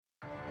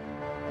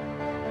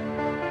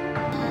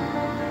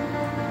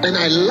And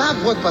I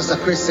love what Pastor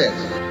Chris said.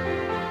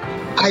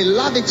 I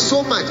love it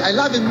so much. I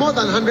love it more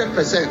than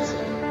 100%.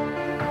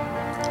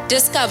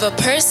 Discover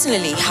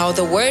personally how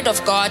the Word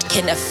of God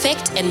can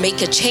affect and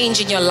make a change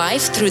in your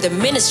life through the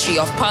ministry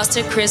of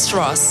Pastor Chris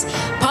Ross.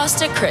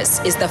 Pastor Chris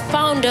is the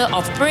founder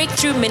of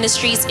Breakthrough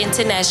Ministries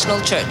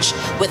International Church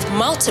with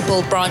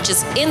multiple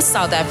branches in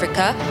South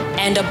Africa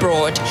and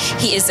abroad.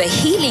 He is a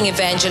healing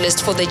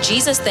evangelist for the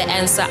Jesus the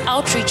Answer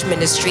Outreach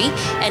Ministry,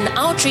 an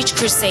outreach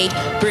crusade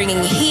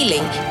bringing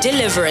healing,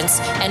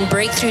 deliverance, and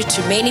breakthrough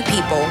to many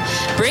people.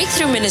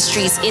 Breakthrough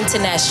Ministries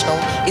International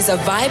is a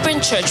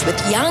vibrant church with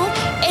young,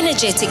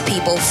 energetic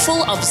people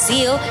full of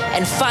zeal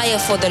and fire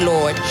for the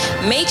Lord.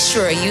 Make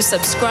sure you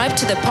subscribe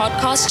to the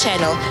podcast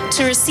channel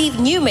to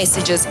receive new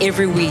messages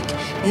every week.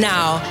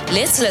 Now,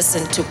 let's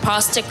listen to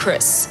Pastor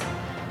Chris.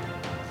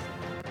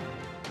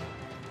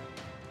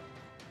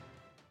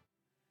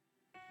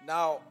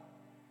 Now,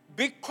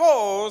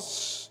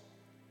 because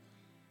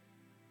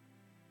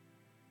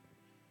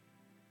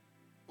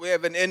we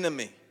have an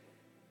enemy,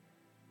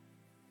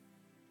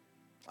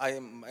 I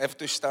have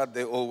to start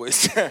there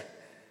always.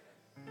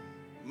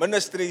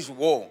 Ministry is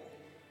war.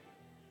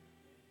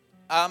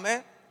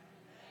 Amen.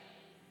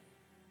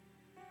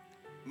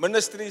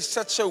 Ministry is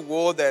such a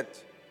war that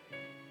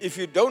if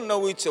you don't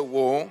know it's a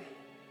war,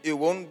 you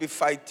won't be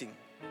fighting.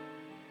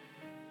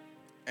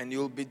 And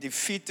you'll be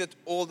defeated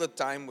all the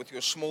time with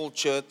your small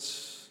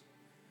church,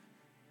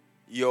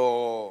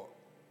 your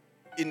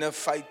inner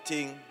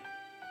fighting,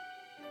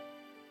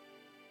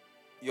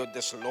 your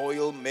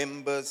disloyal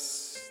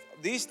members.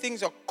 These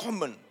things are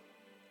common.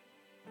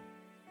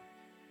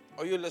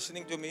 Are you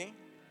listening to me?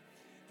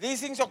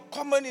 These things are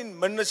common in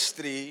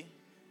ministry.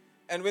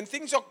 And when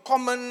things are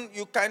common,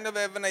 you kind of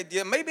have an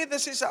idea. Maybe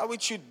this is how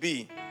it should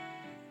be.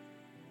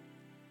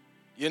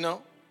 You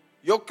know?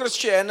 Your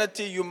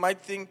Christianity, you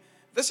might think,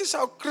 this is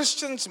how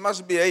Christians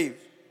must behave.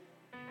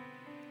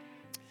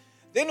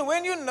 Then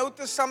when you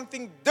notice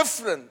something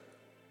different,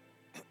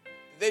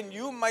 then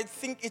you might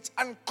think it's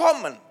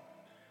uncommon.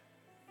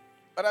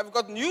 But I've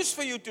got news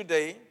for you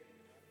today.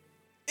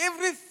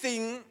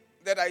 Everything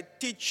that I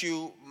teach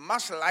you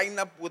must line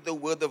up with the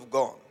Word of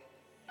God.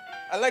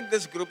 I like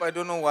this group. I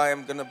don't know why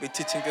I'm going to be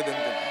teaching to them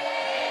today.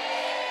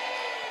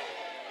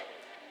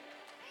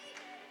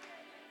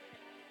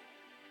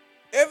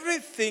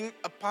 Everything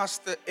a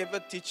pastor ever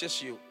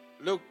teaches you.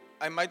 Look,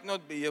 I might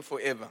not be here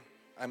forever.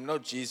 I'm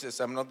not Jesus.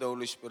 I'm not the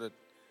Holy Spirit.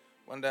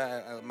 One day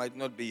I might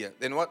not be here.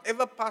 Then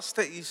whatever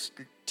pastor is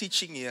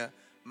teaching here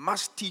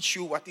must teach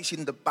you what is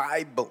in the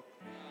Bible.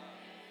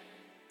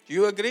 Do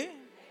you agree?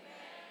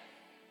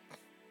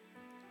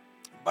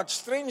 But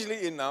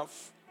strangely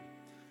enough,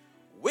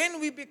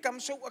 when we become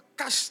so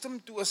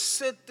accustomed to a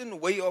certain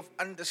way of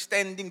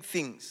understanding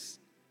things,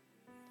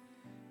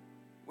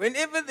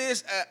 whenever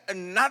there's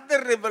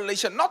another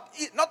revelation, not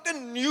a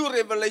new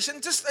revelation,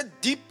 just a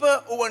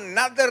deeper or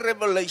another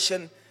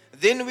revelation,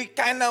 then we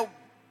kind of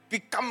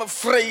become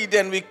afraid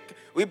and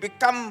we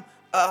become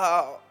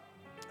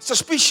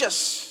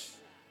suspicious.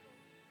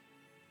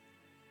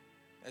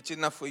 That's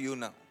enough for you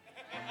now.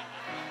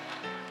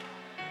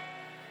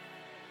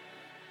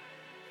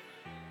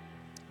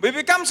 We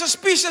become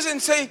suspicious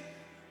and say,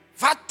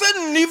 wat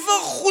 'n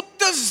nuwe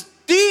goed is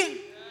die?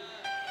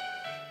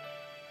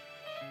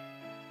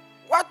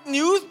 What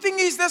new thing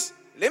is this?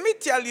 Let me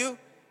tell you,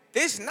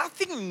 there's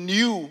nothing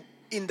new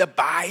in the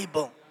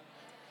Bible.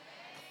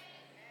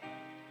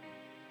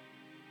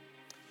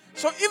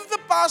 So if the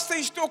pastor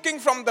is talking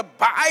from the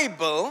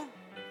Bible,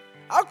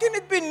 how can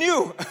it be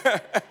new?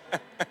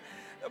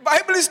 The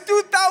Bible is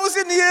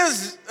 2,000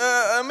 years.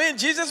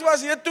 Jesus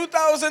was here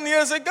 2,000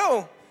 years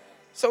ago.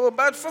 So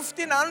about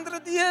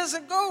 1,500 years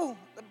ago,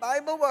 the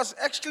Bible was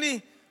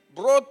actually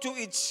brought to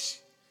its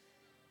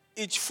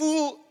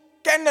full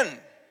canon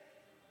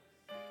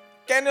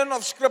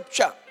of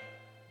Scripture.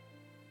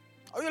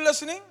 Are you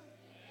listening?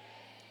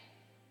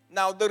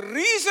 Now, the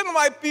reason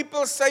why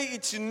people say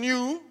it's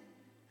new,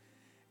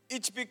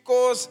 it's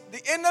because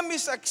the enemy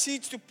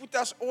succeeds to put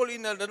us all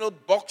in a little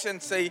box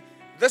and say,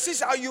 this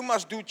is how you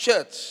must do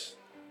church.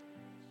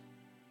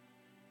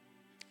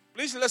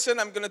 Please listen,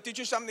 I'm going to teach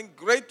you something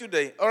great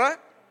today, all right?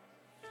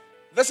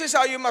 This is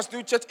how you must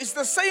do church. It's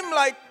the same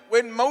like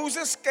when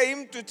Moses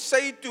came to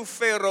say to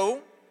Pharaoh,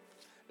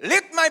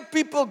 let my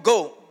people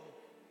go.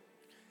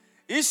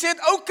 He said,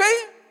 okay,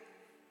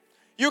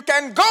 you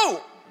can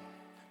go,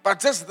 but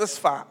just this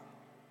far.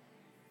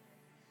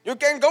 You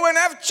can go and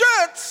have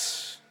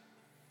church,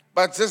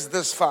 but just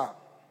this far.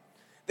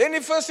 Then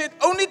he first said,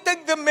 only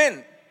take the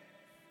men.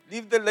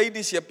 Leave the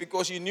ladies here,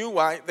 because he knew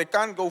why. They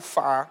can't go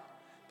far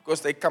because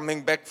they're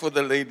coming back for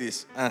the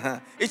ladies.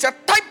 It's a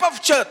type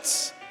of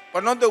church,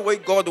 but not the way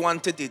God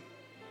wanted it.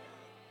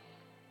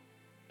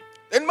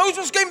 Then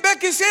Moses came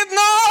back, he said,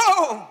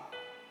 no,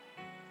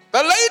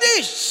 the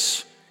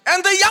ladies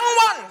and the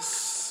young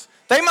ones,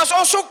 they must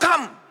also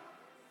come.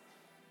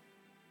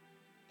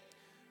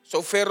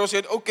 So Pharaoh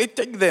said, okay,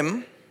 take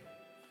them,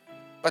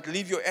 but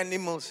leave your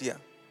animals here.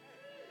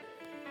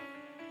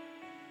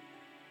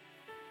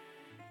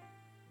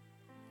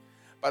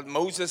 But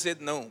Moses said,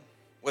 no,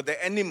 with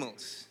the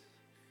animals,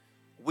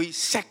 we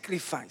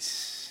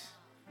sacrifice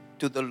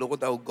to the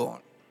Lord our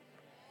God.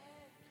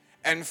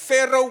 And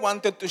Pharaoh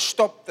wanted to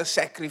stop the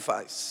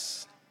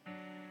sacrifice.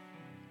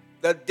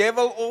 The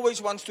devil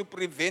always wants to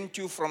prevent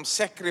you from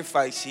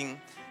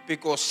sacrificing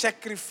because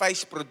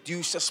sacrifice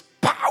produces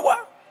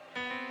power.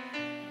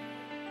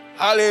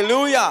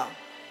 Hallelujah.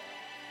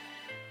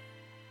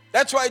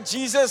 That's why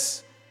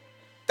Jesus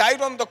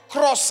died on the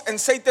cross and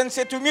Satan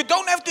said to him, you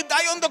don't have to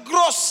die on the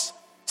cross.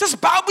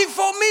 Just bow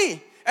before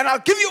me and I'll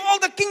give you all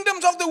the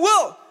kingdoms of the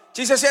world.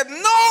 Jesus said, no.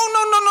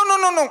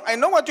 I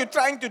know what you're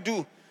trying to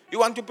do. You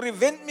want to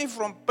prevent me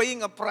from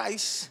paying a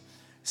price,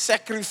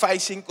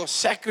 sacrificing, because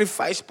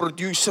sacrifice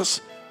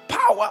produces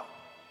power.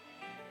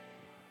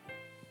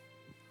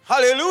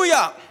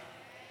 Hallelujah.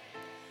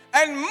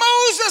 And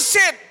Moses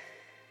said,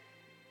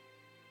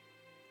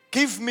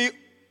 give me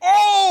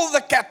all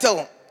the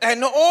cattle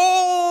and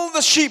all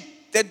the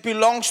sheep that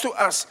belongs to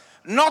us.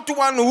 Not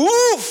one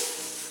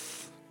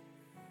hoof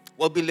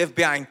will be left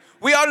behind.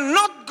 We are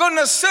not going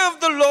to serve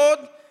the Lord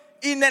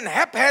in a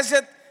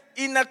haphazard,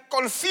 in a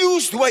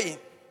confused way.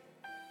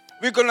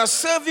 We're going to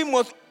serve Him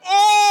with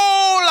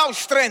all our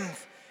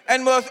strength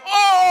and with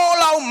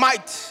all our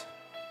might.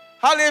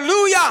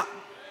 Hallelujah.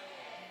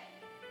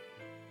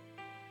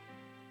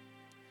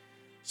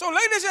 So,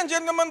 ladies and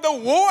gentlemen, the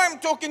war I'm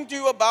talking to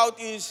you about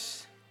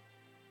is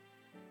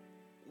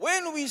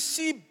when we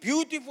see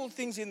beautiful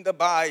things in the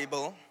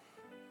Bible,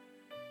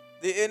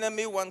 the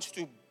enemy wants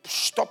to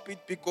stop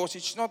it because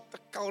it's not the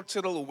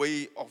cultural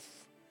way of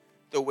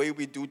the way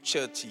we do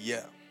church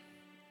here.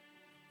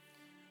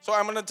 So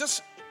I'm going to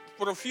just,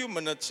 for a few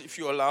minutes, if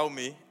you allow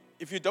me.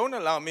 If you don't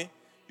allow me,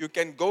 you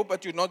can go,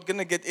 but you're not going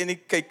to get any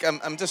cake.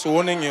 I'm just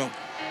warning you.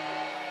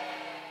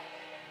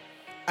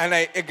 En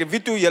ek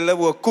weet hoe julle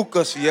wou koek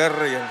as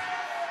Here.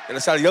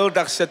 Julle sal heel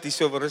dag sit hier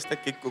so vir 'n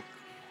stukkie koek.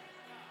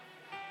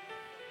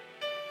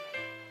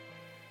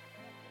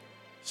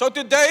 So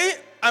today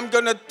I'm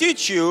going to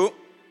teach you,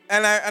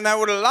 and I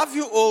would love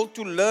you all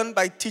to learn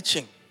by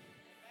teaching.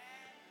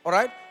 All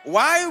right?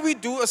 Why we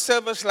do a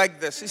service like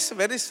this? It's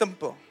very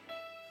simple.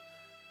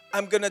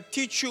 I'm going to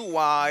teach you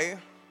why.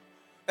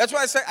 That's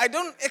why I say I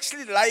don't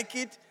actually like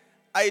it.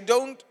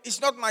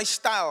 It's not my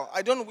style.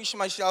 I don't wish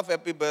myself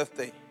happy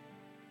birthday.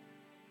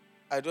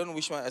 I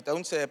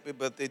don't say happy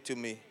birthday to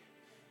me.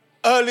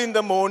 Early in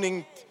the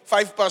morning,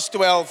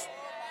 12:05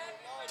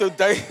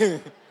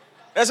 today.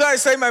 That's why I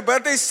say my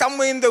birthday is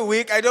somewhere in the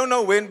week. I don't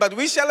know when, but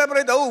we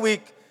celebrate the whole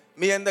week.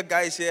 Me and the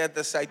guys here at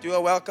the site, you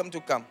are welcome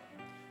to come.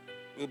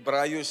 We'll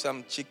buy you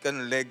some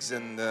chicken legs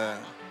and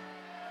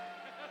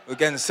you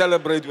can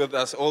celebrate with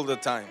us all the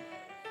time.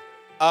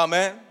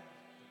 Amen.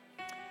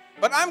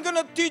 But I'm going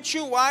to teach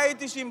you why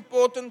it is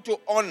important to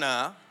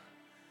honor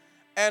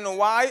and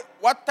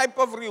what type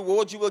of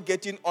rewards you will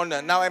get in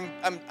honor. Now,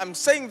 I'm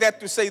saying that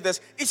to say this.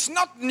 It's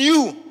not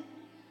new.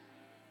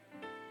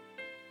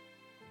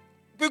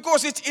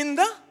 Because it's in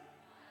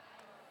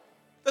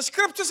the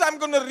scriptures I'm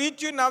going to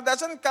read you now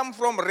doesn't come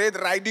from Red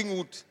Riding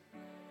Hood.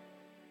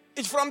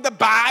 It's from the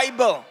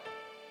Bible.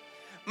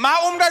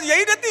 Maar omdat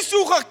jy dit nie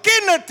so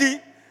geken het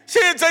nie,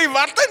 sê jy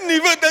wat 'n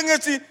nuwe ding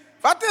is nie.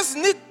 Wat is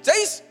nie?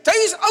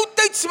 Jy's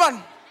oudtyds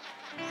man.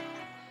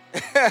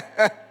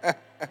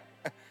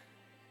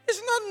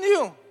 It's not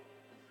new.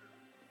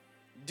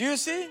 Do you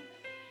see?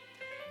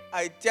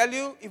 I tell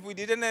you, if we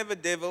didn't have a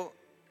devil,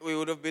 we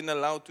would have been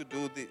allowed to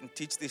and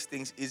teach these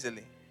things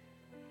easily.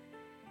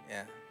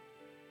 Yeah.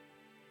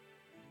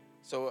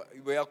 So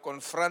we are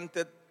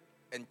confronted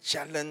and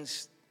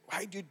challenged.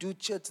 Why do you do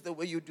church the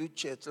way you do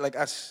church? Like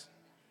us,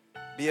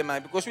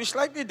 BMI, because we're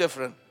slightly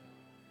different.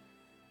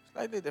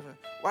 Slightly different.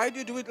 Why do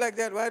you do it like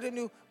that? Why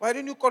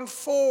don't you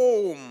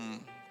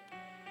conform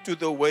to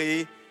the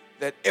way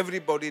that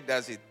everybody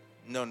does it?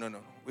 No.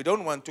 We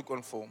don't want to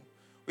conform.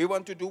 We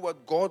want to do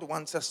what God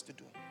wants us to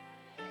do.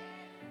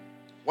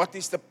 What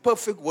is the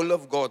perfect will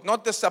of God?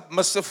 Not the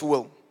submissive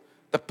will.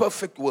 The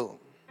perfect will.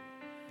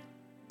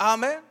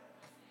 Amen.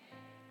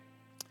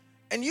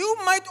 And you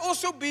might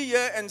also be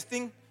here and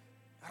think,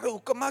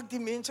 hoekom maak die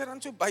mense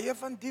dan so baie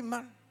van die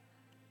man?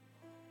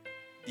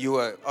 You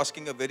are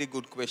asking a very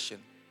good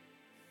question.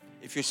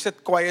 If you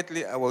sit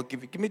quietly, I will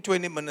give me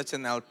 20 minutes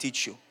and I'll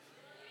teach you.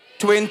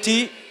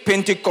 20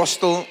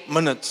 Pentecostal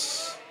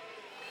minutes.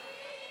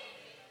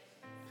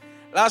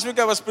 Last week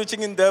I was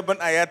preaching in Durban.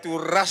 I had to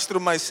rush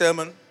through my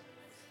sermon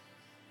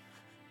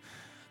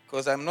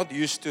because I'm not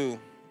used to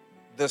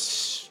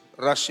this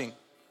rushing.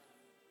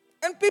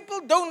 And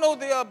people don't know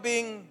they are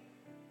being,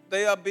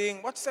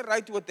 what's the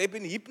right word? They've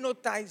been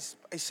hypnotized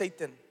by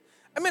Satan.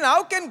 I mean,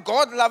 how can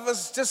God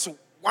lovers just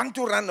want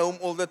to run home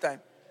all the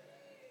time?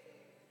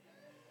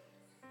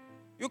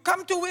 You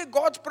come to where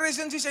God's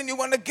presence is and you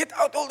want to get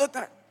out all the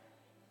time.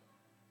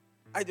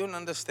 I don't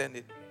understand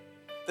it.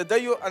 The day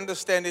you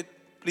understand it,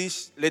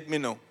 please let me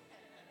know.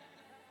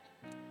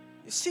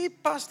 You see,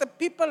 Pastor,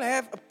 people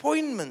have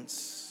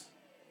appointments.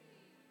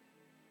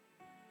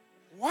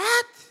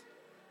 What?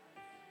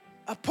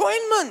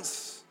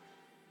 Appointments?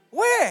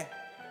 Where?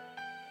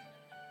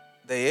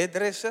 The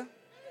hairdresser?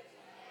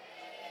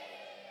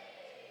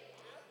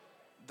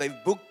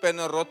 They've booked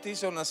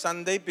Panarottis on a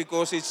Sunday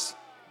because it's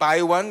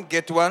buy one,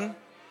 get one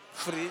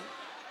free.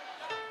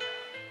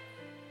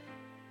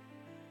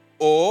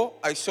 Or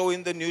I saw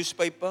in the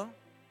newspaper,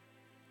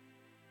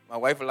 my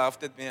wife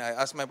laughed at me. I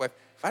asked my wife,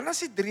 "Wanneer is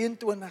die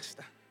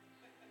 23ste?"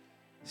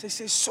 Sy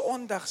sê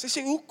Sondag. Sy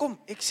sê hoekom?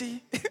 Ek sê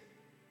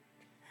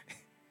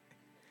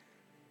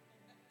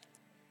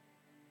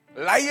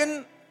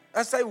Lion,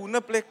 as sy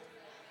hoenderplek.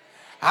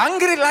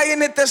 Hungry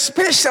Lion het 'n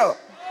special.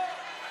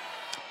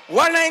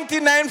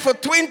 $1.99 for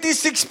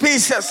 26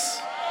 pieces.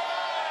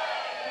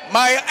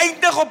 Maar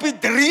eindig op die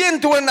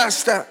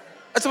 23ste.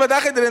 Is wat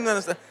dag die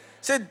 23ste.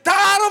 Sê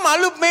daarom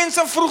loop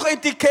mense vroeg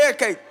uit die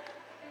kerk uit.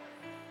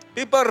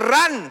 People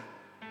run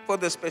for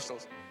the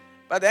specials.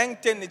 But hang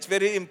 10, it's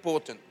very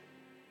important.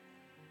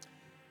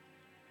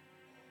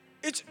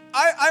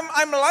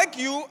 I'm like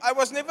you, I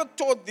was never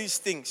taught these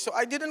things, so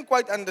I didn't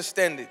quite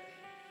understand it.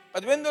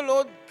 But when the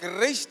Lord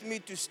graced me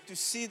to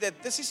see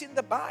that this is in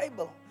the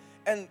Bible,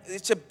 and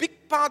it's a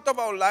big part of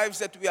our lives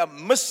that we are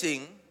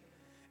missing,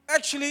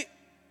 actually,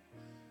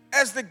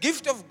 as the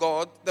gift of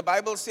God, the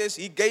Bible says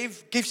He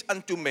gave gifts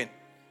unto men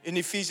in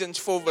Ephesians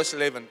 4 verse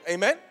 11.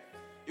 Amen?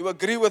 You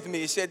agree with me?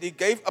 He said He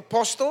gave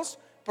apostles,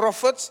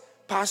 prophets,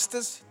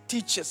 pastors,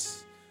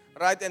 teachers.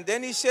 Right? And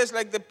then He says,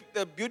 like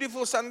the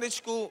beautiful Sunday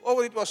school,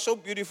 oh, it was so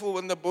beautiful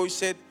when the boys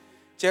said,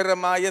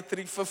 Jeremiah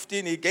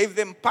 3:15, He gave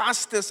them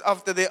pastors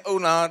after their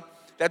own heart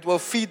that will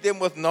feed them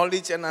with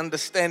knowledge and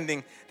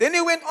understanding. Then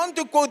He went on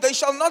to quote, they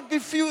shall not be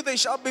few, they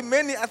shall be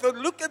many. I thought,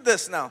 look at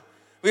this now.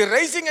 We're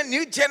raising a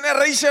new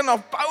generation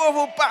of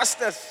powerful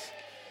pastors.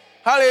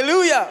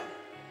 Hallelujah.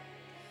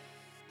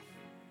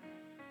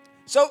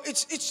 So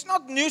it's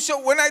not new.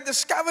 So when I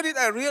discovered it,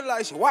 I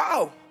realized,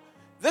 wow,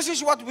 this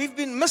is what we've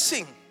been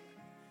missing.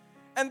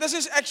 And this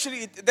is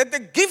actually it, that the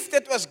gift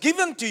that was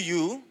given to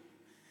you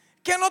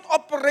cannot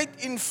operate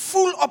in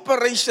full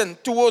operation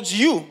towards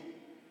you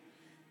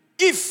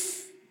if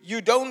you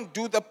don't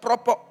do the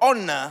proper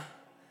honor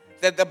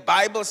that the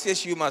Bible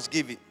says you must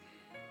give it.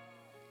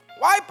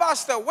 Why,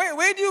 Pastor?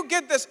 Where do you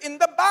get this? In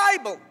the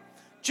Bible.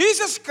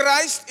 Jesus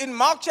Christ in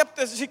Mark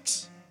chapter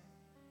 6.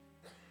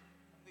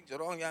 Something's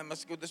wrong. Yeah, I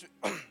must go this way.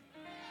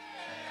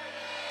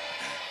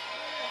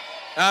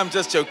 I'm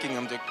just joking.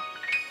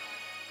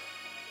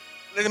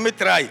 Let me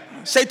try.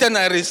 Satan,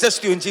 I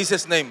resist you in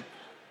Jesus' name.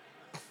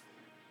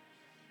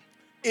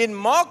 In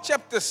Mark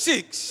chapter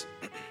 6,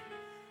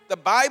 the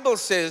Bible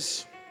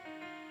says,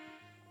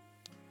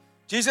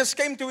 Jesus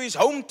came to His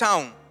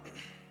hometown.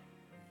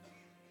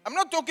 I'm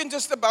not talking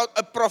just about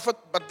a prophet,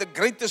 but the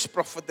greatest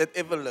prophet that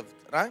ever lived,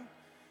 right?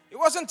 He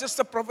wasn't just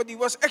a prophet, He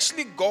was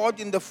actually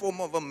God in the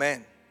form of a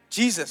man,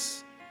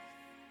 Jesus.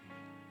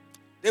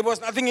 There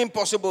was nothing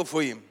impossible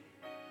for Him.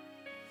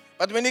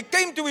 But when He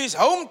came to His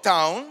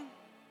hometown,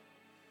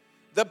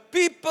 the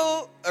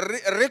people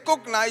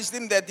recognized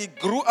Him, that He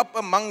grew up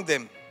among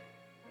them.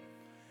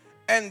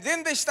 And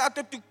then they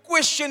started to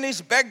question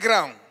His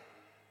background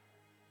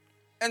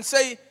and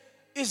say,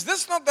 is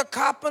this not the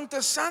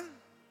carpenter's son?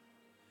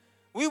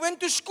 We went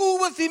to school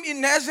with him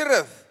in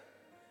Nazareth.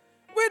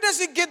 Where does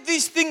he get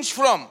these things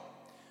from?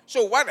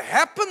 So what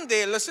happened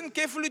there, listen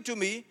carefully to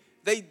me,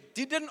 they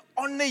didn't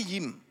honor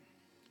Him.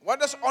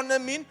 What does honor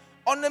mean?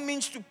 Honor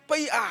means to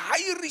pay a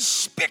high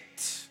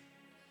respect,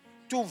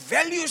 to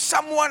value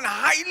someone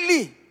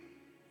highly.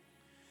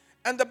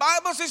 And the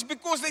Bible says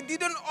because they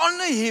didn't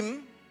honor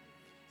Him,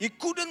 He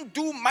couldn't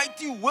do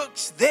mighty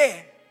works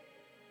there.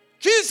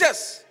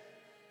 Jesus,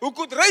 who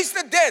could raise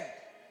the dead,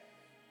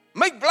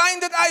 make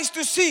blinded eyes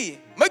to see,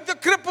 make the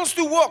cripples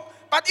to walk.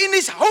 But in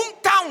His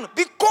hometown,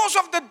 because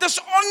of the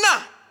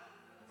dishonor,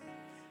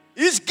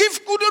 His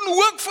gift couldn't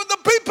work for the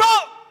people.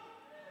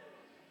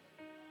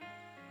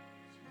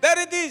 There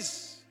it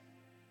is.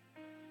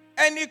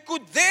 And He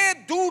could there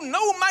do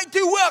no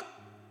mighty work.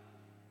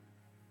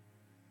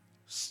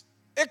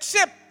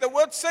 Except, the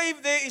word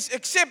save there is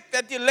except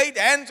that He laid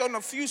hands on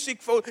a few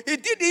sick folk. He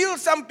did heal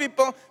some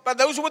people, but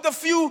those were the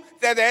few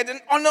that had an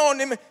honor on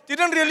Him,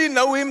 didn't really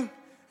know Him,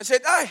 and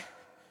said,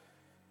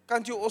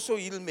 can't you also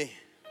heal me?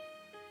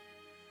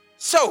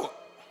 So,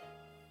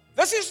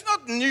 this is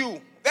not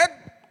new.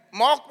 That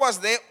Mark was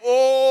there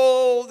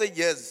all the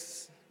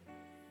years.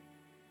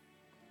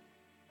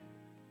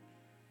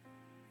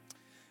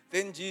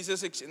 Then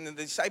Jesus and the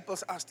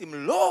disciples asked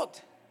Him, Lord,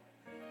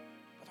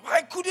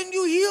 why couldn't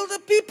you heal the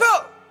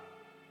people?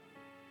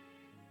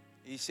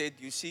 He said,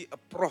 you see, a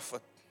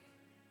prophet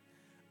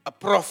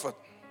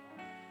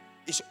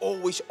is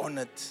always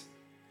honored,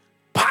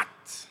 but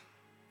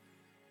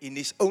in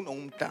his own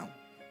hometown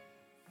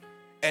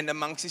and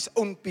amongst his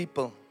own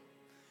people,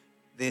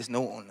 there's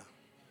no honor.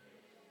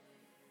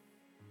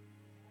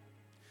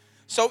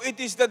 So it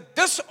is the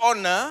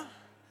dishonor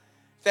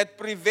that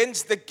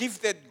prevents the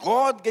gift that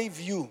God gave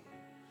you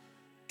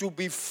to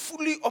be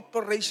fully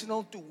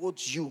operational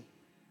towards you.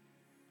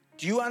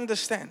 Do you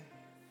understand?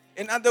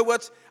 In other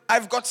words,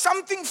 I've got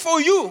something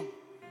for you,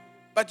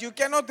 but you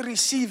cannot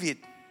receive it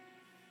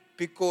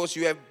because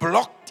you have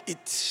blocked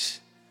it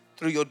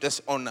through your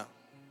dishonor.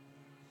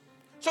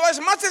 So as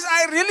much as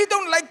I really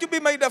don't like to be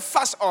made a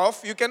fuss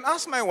of, you can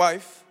ask my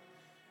wife.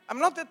 I'm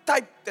not the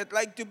type that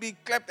like to be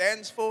clapped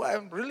hands for. I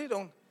really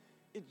don't.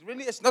 It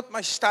really is not my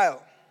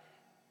style.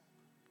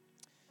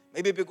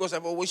 Maybe because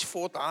I've always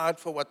fought hard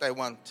for what I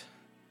want.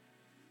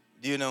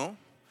 Do you know?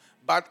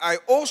 But I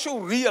also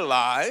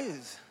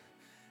realize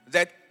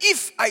that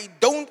if I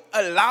don't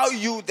allow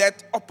you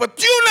that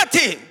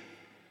opportunity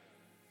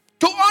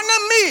to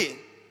honor me,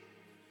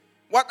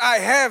 what I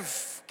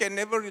have can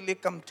never really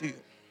come to you.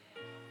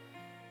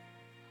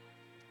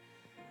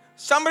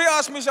 Somebody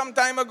asked me some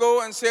time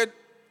ago and said,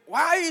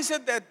 why is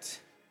it that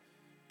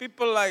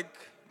people like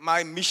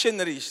my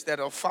missionaries that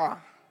are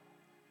far,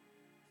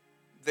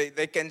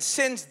 they can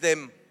sense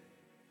them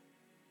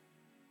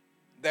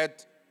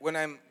that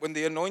when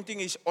the anointing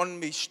is on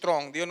me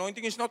strong, the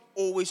anointing is not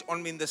always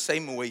on me in the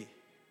same way.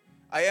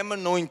 I am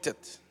anointed.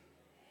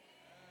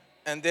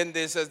 And then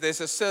there's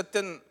a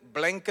certain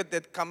blanket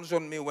that comes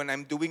on me when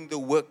I'm doing the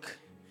work.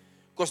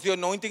 Because the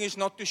anointing is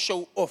not to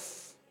show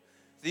off.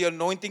 The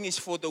anointing is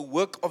for the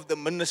work of the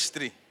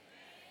ministry.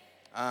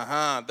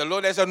 The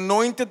Lord has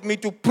anointed me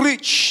to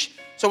preach.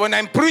 So when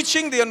I'm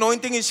preaching, the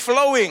anointing is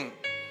flowing.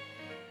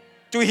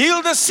 To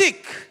heal the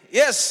sick.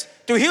 Yes.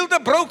 To heal the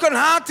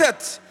brokenhearted.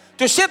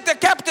 To set the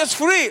captives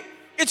free.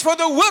 It's for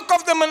the work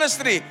of the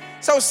ministry.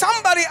 So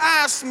somebody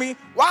asked me,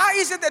 why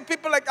is it that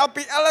people like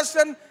L.P.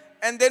 Ellison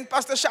and then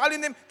Pastor Charlie,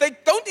 they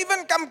don't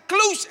even come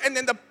close, and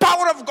then the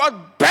power of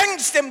God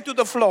bangs them to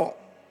the floor?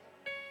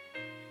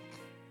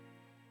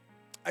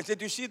 I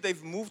said, you see,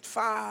 they've moved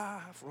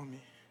far from me.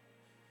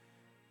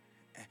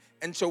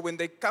 And so when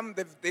they come,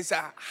 there's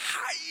a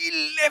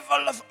high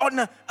level of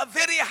honor, a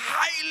very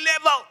high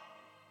level.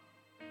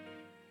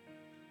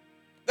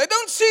 They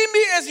don't see me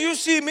as you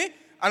see me.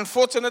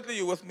 Unfortunately,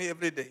 you're with me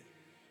every day.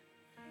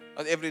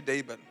 Not every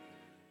day, but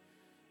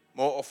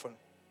more often.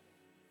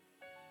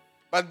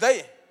 But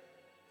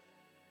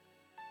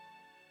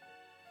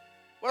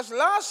was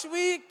last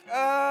week,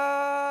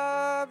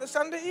 the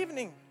Sunday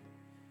evening.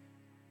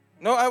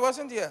 No, I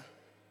wasn't here.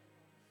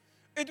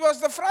 It was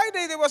the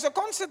Friday, there was a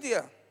concert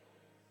here.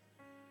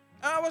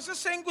 I was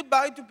just saying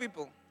goodbye to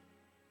people.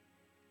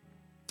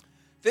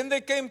 Then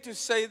they came to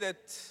say that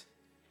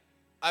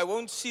I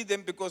won't see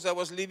them because I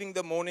was leaving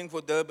the morning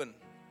for Durban.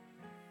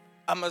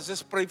 I must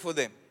just pray for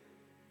them.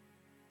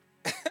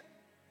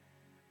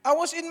 I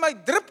was in my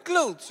drip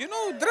clothes. You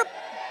know, drip.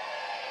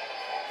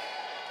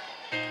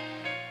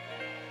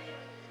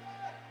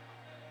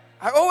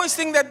 I always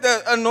think that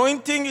the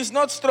anointing is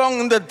not strong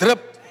in the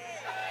drip.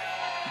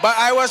 But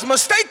I was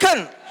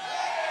mistaken.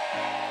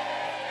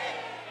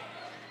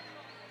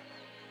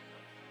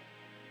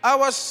 I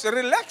was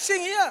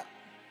relaxing here.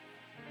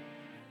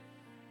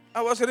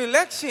 I was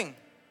relaxing.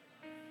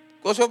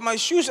 Because of my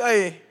shoes,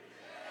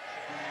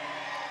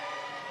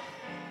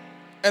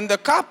 and the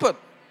carpet.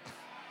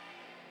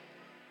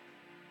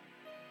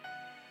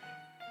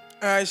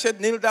 And I said,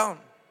 kneel down.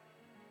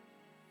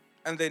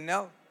 And they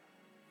knelt.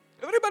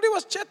 Everybody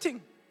was chatting.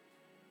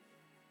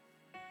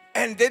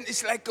 And then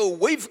it's like a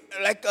wave,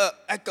 like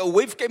a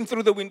wave came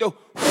through the window.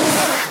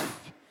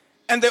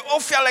 And they all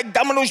felt like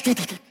dominoes.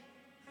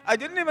 I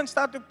didn't even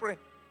start to pray.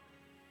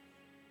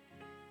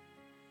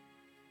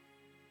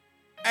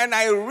 And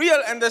I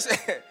realized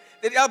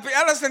that L.P.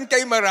 Ellison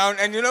came around,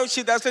 and you know,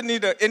 she doesn't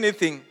need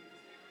anything.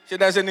 She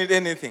doesn't need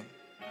anything.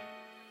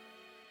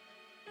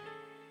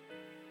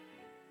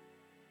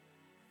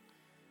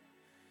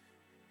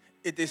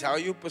 It is how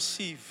you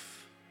perceive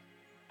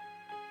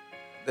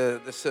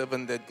the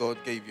servant that God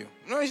gave you.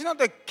 No, he's not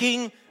a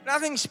king,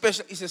 nothing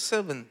special. He's a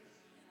servant.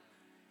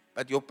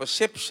 But your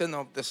perception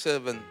of the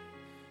servant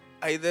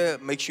either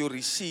makes you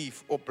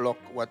receive or block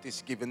what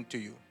is given to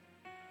you.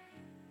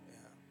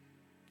 Yeah.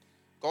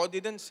 God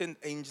didn't send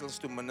angels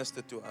to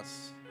minister to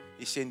us.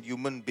 He sent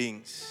human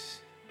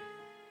beings.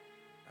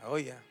 Oh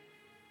yeah.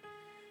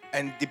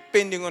 And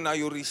depending on how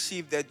you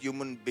receive that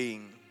human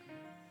being,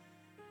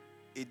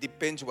 it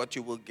depends what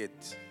you will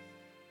get.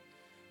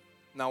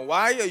 Now,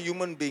 why a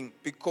human being?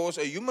 Because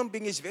a human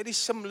being is very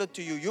similar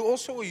to you. You're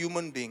also a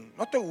human being.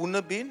 Not a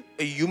human being,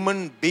 a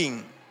human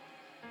being.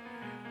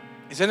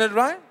 Isn't it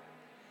right?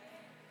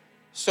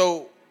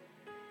 So,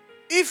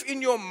 if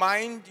in your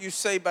mind you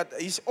say, but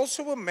he's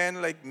also a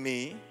man like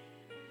me,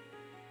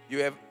 you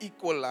have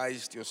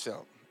equalized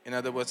yourself. In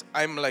other words,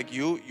 I'm like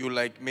you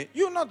like me.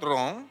 You're not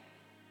wrong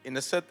in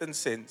a certain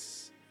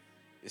sense.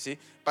 You see?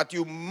 But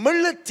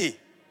humility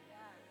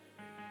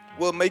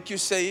will make you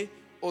say,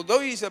 although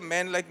he's a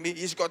man like me,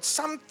 he's got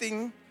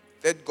something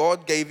that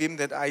God gave him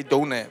that I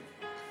don't have.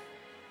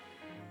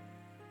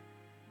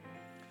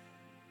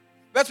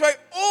 That's why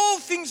all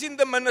things in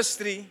the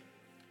ministry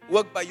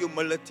work by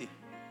humility.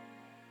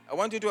 I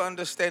want you to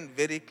understand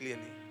very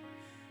clearly.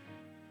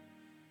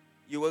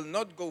 You will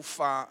not go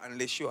far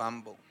unless you're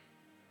humble.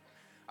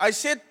 I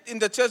said in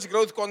the church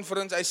growth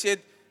conference, I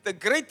said, the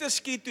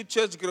greatest key to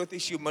church growth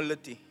is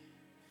humility.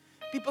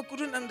 People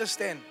couldn't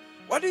understand.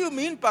 What do you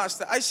mean,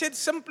 Pastor? I said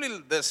simply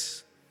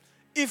this.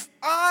 If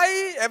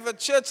I have a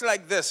church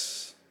like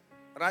this,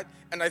 right,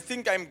 and I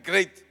think I'm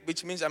great,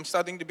 which means I'm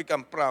starting to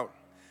become proud,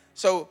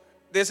 So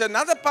there's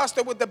another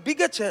pastor with a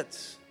bigger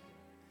church.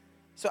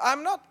 So I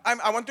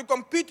want to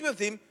compete with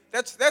him.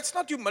 That's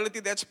not humility,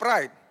 that's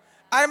pride.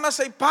 I must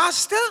say,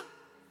 Pastor,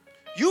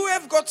 you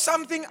have got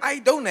something I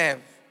don't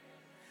have.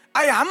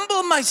 I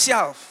humble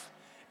myself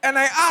and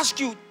I ask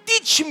you,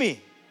 teach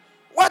me.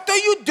 What are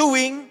you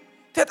doing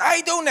that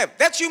I don't have?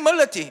 That's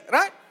humility,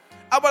 right?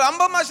 I will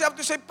humble myself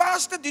to say,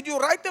 Pastor, did you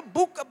write a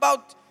book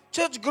about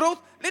church growth?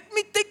 Let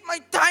me take my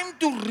time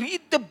to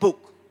read the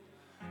book.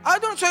 I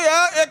don't say,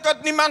 ek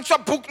het niemand sa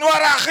boek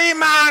nodig nie,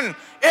 man.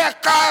 Ek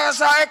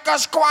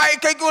is kwaai,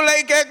 kyk hoe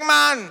lyk ek,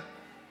 man.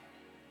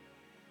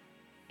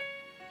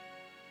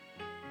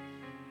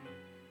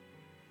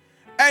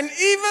 And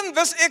even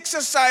this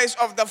exercise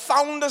of the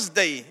Founders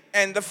Day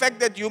and the fact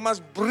that you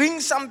must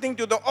bring something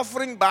to the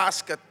offering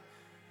basket,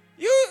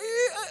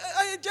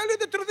 I tell you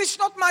the truth, it's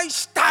not my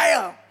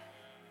style.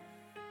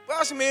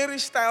 Was Mary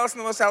Styles,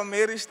 no sal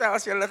Mary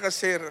Styles julle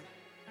gesê.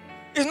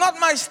 It's not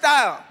my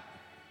style.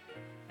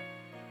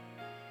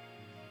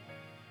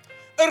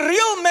 A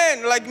real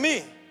man like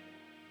me,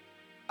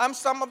 I'm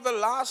some of the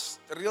last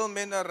real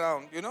men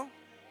around, you know.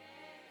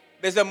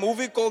 There's a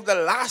movie called The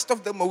Last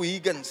of the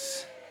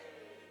Mohegans.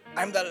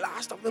 I'm the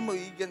last of the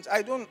Mohegans.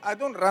 I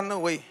don't run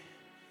away.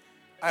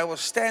 I will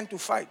stand to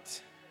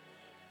fight.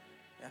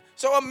 Yeah.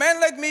 So a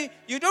man like me,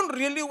 you don't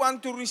really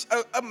want to receive,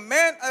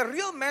 a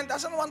real man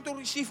doesn't want to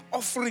receive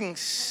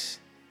offerings.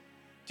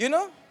 Do you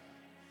know?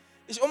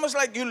 It's almost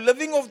like you're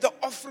living off the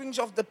offerings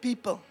of the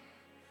people.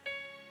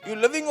 You're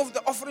living off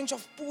the offerings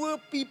of poor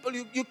people.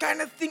 You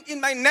kind of think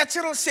in my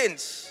natural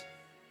sense.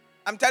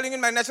 I'm telling you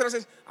in my natural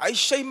sense. I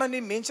say man,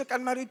 die mense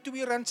kan maar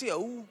die R2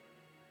 hou.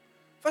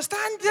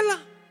 Verstaan julle?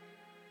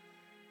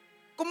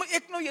 Kom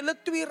ek nou julle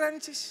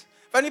R2.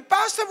 Want die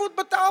pastor word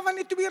betaal van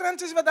die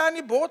R2 wat daar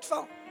in die bord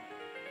val.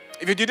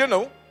 If you didn't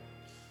know,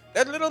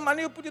 that little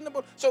money you put in the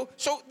board. So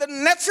the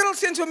natural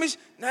sense for me is,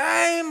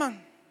 nee man.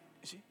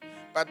 You see?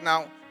 But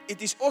now,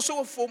 it is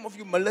also a form of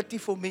humility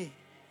for me.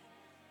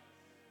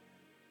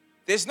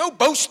 There's no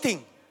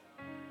boasting.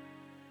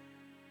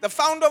 The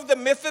founder of the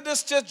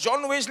Methodist Church,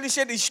 John Wesley,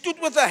 said he stood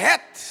with a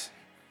hat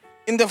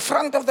in the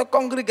front of the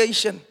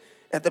congregation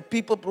and the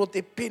people brought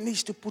their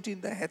pennies to put in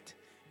the hat.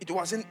 It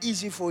wasn't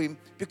easy for him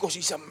because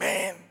he's a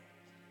man.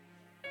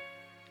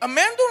 A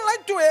man don't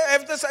like to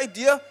have this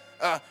idea,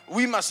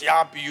 we must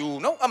help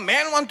you. No, a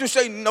man wants to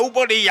say,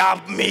 nobody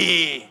help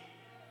me.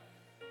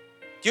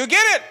 Do you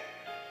get it?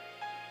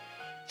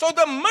 So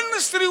the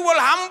ministry will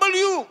humble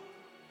you.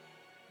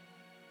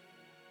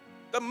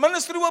 The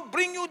ministry will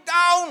bring you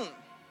down.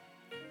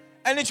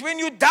 And it's when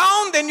you're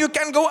down, then you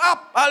can go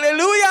up.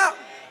 Hallelujah.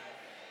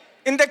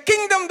 In the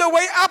kingdom, the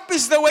way up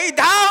is the way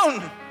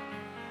down.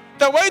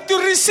 The way to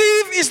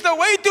receive is the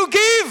way to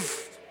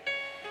give.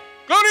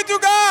 Glory to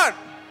God.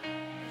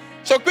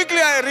 So quickly,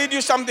 I read you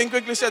something.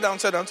 Quickly, sit down.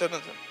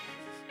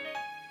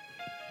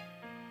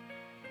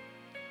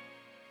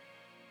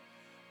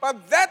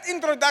 But that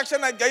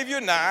introduction I gave you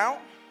now,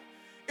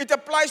 it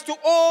applies to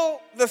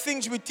all the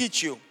things we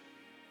teach you.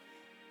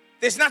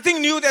 There's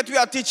nothing new that we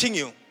are teaching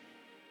you.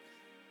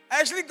 I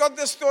actually got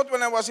this thought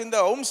when I was in the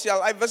home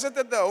cell. I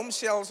visited the home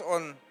cells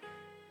on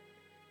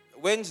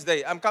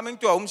Wednesday. I'm coming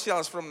to home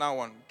cells from now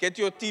on. Get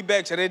your tea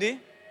bags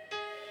ready.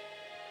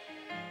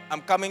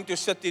 I'm coming to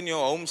sit in your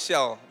home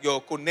cell,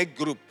 your connect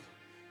group,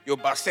 your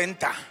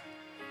bacenta.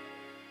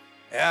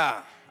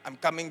 Yeah, I'm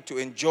coming to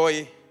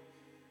enjoy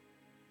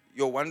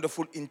your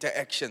wonderful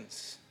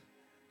interactions.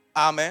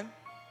 Amen.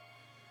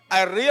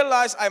 I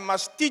realize I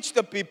must teach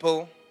the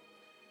people.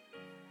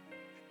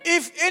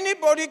 If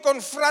anybody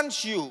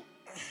confronts you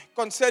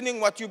concerning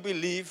what you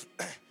believe,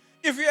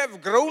 if you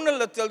have grown a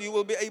little, you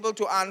will be able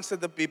to answer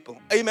the people.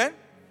 Amen?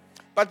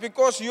 But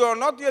because you are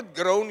not yet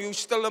grown, you're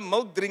still a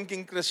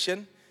milk-drinking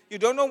Christian, you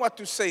don't know what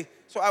to say.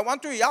 So I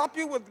want to help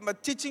you with my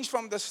teachings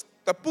from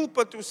the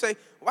pulpit to say,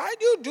 why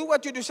do you do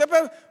what you do?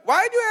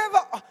 Why do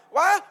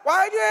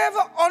you have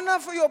an honor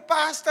for your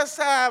pastor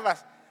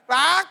service?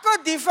 Waar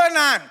kan die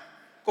vandaan?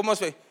 Kom ons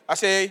sê. I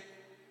say,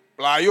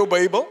 blaai your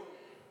Bible.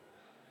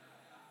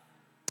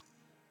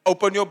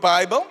 Open your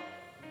Bible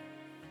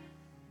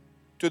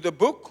to the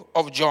book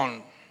of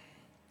John,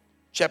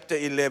 chapter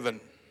 11.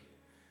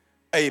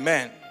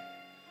 Amen.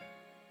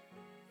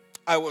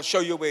 I will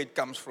show you where it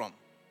comes from.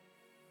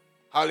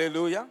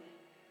 Hallelujah.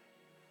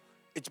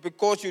 It's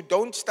because you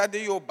don't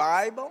study your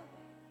Bible,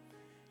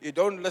 you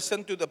don't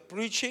listen to the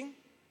preaching,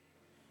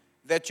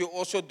 that you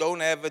also don't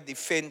have a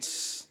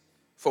defense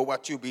for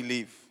what you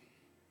believe.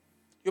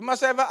 You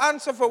must have an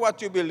answer for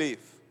what you believe.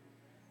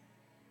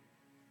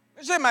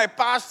 You say, my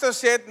pastor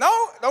said.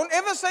 No, don't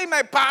ever say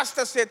my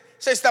pastor said.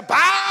 Says the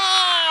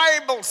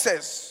Bible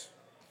says.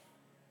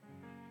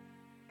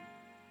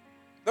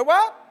 The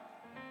what?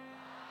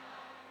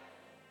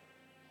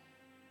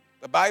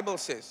 The Bible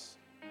says.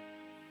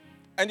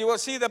 And you will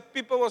see that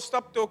people will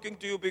stop talking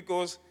to you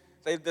because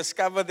they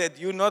discover that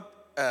you're not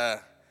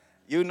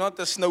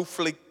a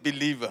snowflake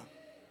believer.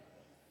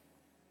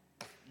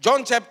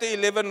 John chapter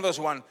 11 verse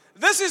 1.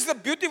 This is the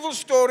beautiful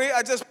story,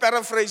 I just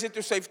paraphrase it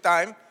to save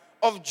time,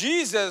 of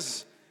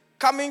Jesus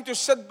coming to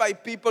sit by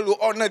people who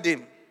honored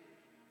him.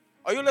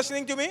 Are you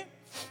listening to me?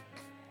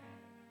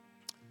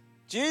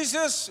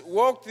 Jesus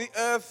walked the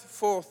earth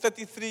for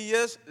 33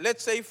 years.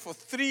 Let's say for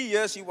 3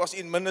 years he was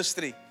in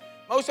ministry.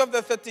 Most of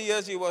the 30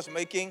 years he was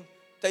making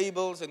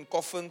tables and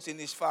coffins in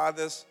his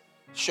father's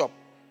shop.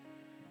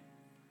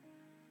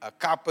 A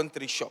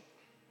carpentry shop.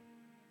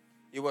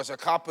 He was a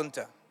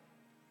carpenter.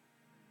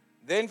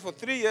 Then for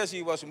 3 years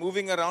he was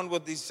moving around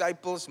with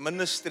disciples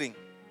ministering.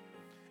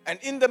 And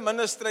in the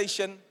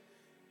ministration,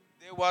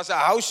 there was a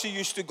house he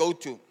used to go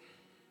to.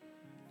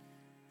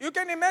 You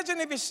can imagine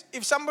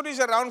if somebody's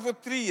around for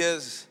 3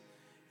 years,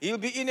 he'll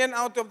be in and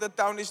out of the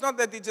town. It's not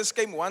that he just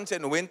came once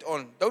and went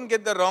on. Don't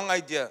get the wrong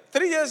idea.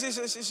 3 years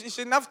is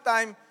enough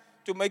time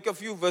to make a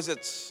few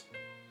visits.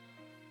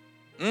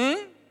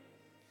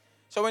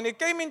 So when he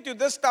came into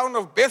this town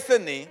of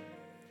Bethany,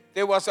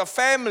 there was a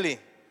family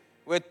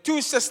with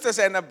 2 sisters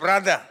and a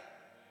brother.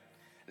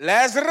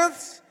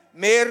 Lazarus,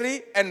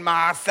 Mary, and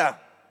Martha.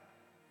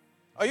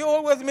 Are you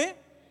all with me?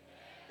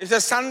 It's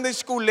a Sunday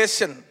school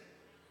lesson.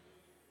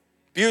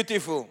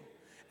 Beautiful.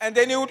 And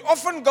then he would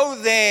often go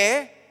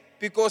there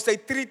because they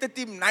treated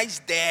him nice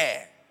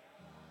there.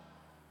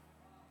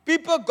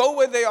 People go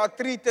where they are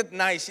treated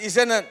nice,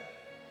 isn't it?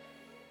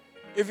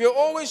 If you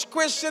always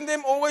question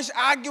them, always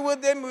argue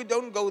with them, we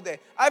don't go there.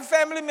 I have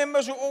family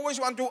members who always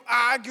want to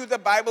argue the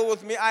Bible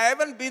with me. I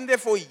haven't been there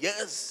for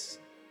years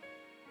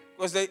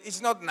because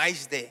it's not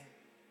nice there.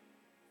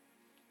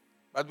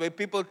 But when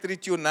people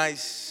treat you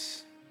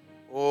nice,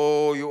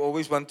 oh, you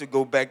always want to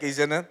go back,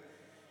 isn't it?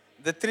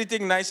 The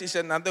treating nice is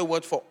another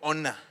word for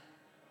honor.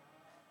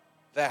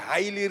 They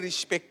highly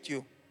respect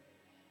you.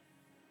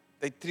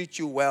 They treat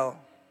you well.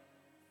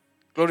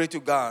 Glory to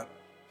God.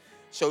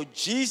 So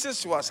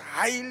Jesus was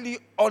highly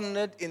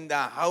honored in the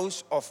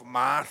house of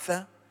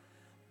Martha,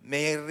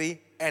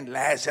 Mary, and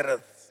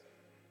Lazarus.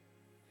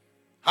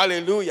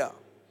 Hallelujah.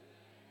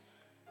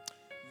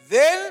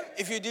 Then,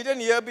 if you didn't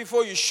hear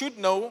before, you should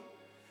know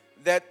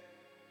that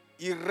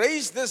he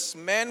raised this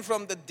man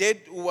from the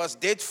dead who was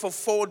dead for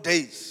 4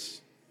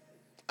 days.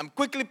 I'm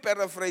quickly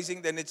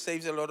paraphrasing, then it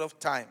saves a lot of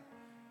time.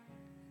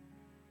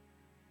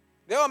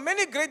 There are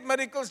many great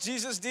miracles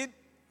Jesus did.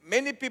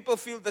 Many people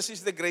feel this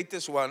is the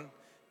greatest one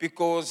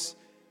because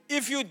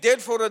if you're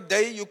dead for a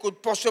day, you could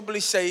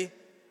possibly say,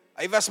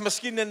 hy was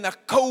miskien in 'n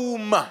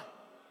coma.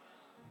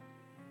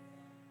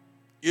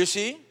 You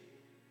see?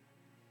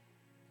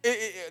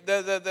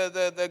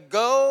 The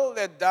girl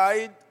that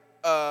died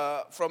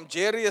from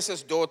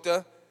Jairus'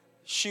 daughter,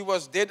 she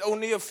was dead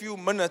only a few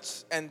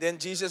minutes and then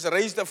Jesus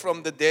raised her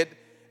from the dead.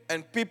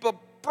 And people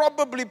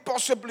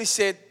possibly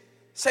said,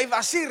 sy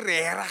was nie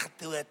regtig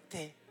dood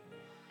nie.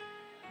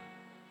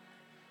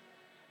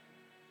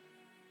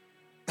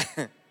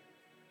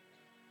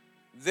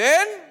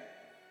 Then,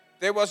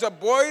 there was a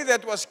boy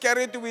that was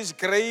carried to his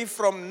grave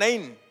from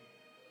Nain.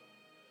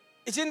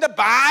 It's in the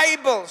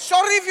Bible.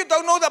 Sorry if you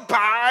don't know the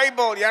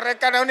Bible. Jy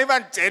kan nou nie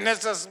van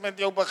Genesis met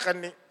jou begin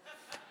nie.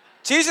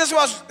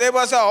 There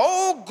was a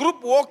whole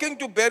group walking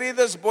to bury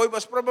this boy,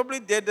 was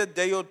probably dead a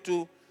day or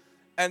two.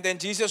 And then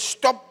Jesus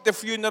stopped the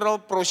funeral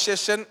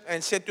procession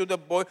and said to the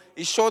boy,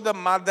 he saw the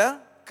mother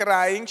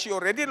crying. She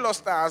already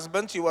lost her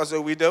husband. She was a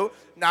widow.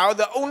 Now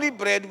the only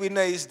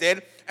breadwinner is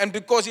dead. And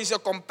because he's a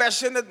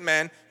compassionate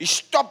man, he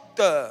stopped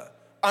the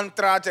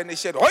entourage and he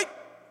said, "Hoi!"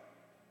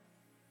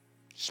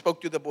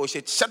 Spoke to the boy,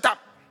 said, "Shut up."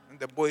 And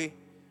the boy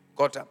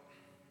got up.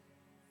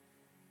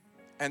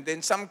 And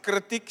then some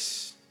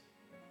critics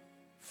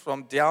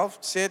from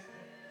Delft said,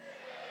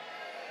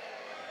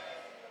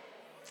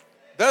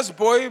 this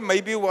boy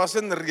maybe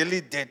wasn't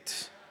really dead.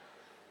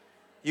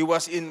 He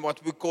was in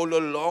what we call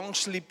a long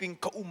sleeping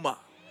coma.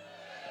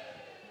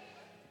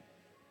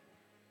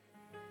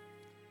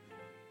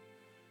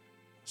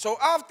 So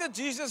after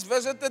Jesus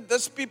visited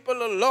these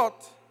people a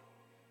lot,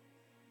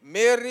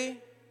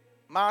 Mary,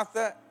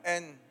 Martha,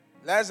 and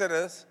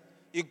Lazarus,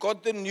 he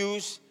got the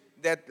news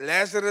that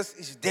Lazarus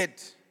is dead.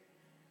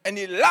 And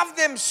he loved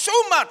them so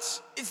much.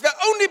 It's the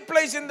only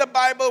place in the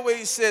Bible where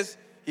he says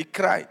he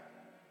cried.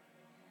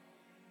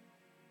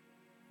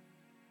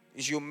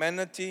 His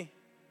humanity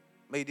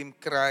made him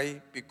cry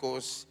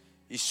because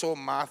he saw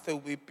Martha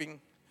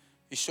weeping.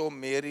 He saw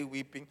Mary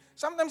weeping.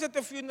 Sometimes at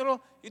the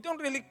funeral, you don't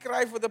really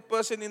cry for the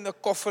person in the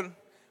coffin.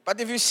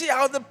 But if you see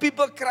how the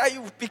people cry,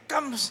 you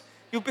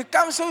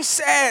become so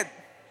sad.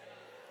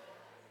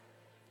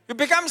 You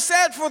become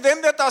sad for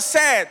them that are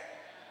sad.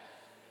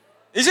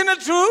 Isn't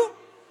it true?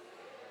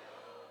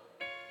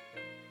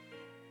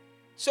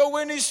 So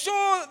when he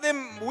saw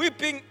them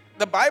weeping,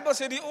 the Bible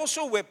said he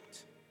also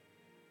wept.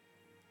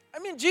 I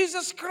mean,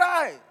 Jesus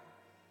cried.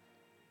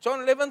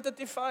 John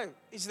 11:35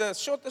 is the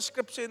shortest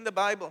scripture in the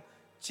Bible.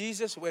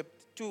 Jesus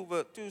wept. Two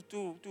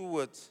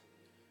words.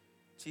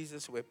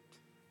 Jesus wept.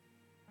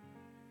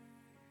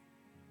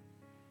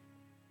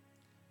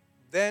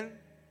 Then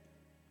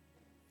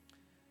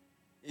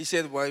he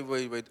said,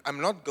 wait. I'm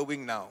not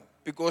going now.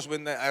 Because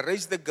when I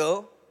raised the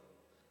girl,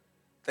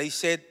 they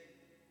said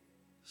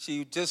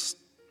she just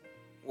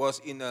was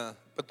in a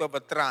bit of a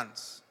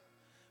trance.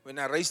 When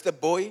I raised the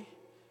boy,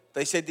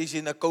 They said he's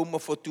in a coma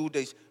for 2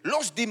 days.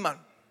 Lost the man.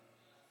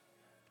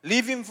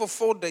 Leave him for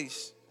 4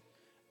 days.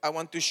 I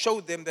want to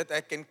show them that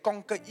I can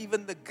conquer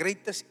even the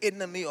greatest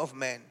enemy of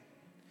man.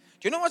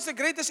 Do you know what's the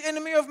greatest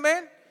enemy of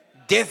man?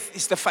 Death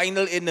is the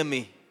final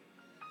enemy.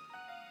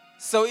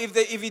 So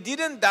if he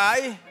didn't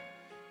die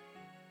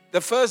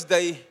the first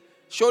day,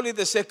 surely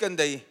the second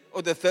day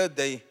or the third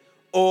day,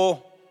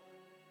 or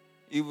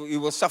he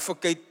will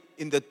suffocate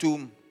in the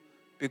tomb,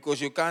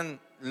 because you can't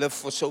live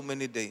for so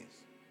many days.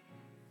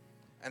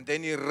 And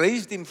then he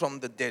raised him from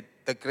the dead,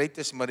 the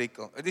greatest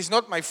miracle. It is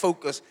not my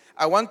focus.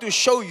 I want to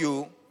show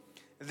you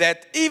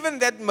that even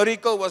that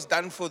miracle was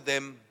done for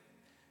them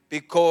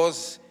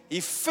because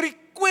he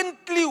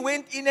frequently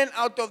went in and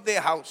out of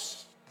their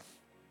house.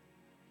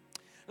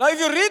 Now, if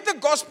you read the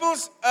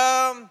Gospels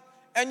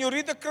and you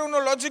read the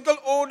chronological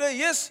order,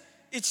 yes,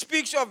 it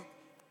speaks of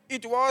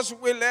it was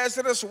where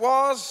Lazarus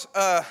was.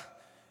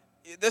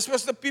 This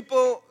was the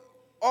people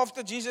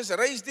after Jesus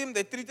raised him.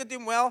 They treated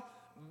him well.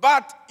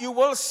 But you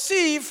will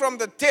see from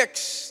the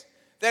text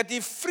that he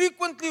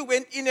frequently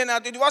went in and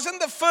out. It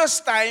wasn't the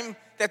first time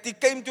that he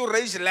came to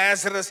raise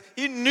Lazarus.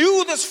 He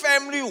knew this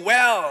family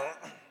well.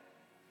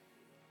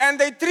 And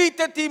they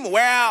treated him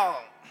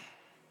well.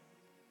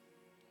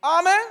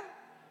 Amen?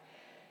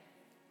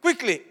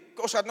 Quickly,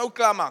 ons gaat nou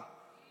klaarmaak.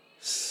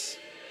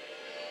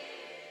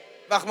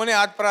 Wag, moenie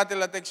hard praat,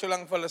 laat ek so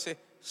lang vir hulle sê.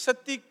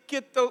 Sit die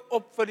ketel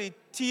op vir die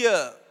tee.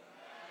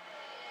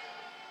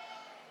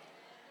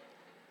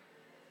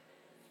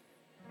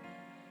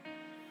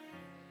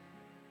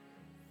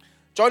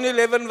 John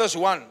 11 verse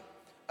 1.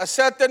 A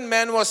certain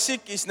man was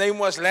sick, his name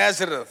was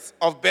Lazarus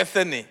of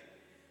Bethany.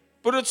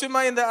 Put it to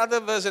me in the other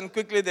version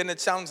quickly, then it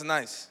sounds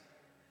nice.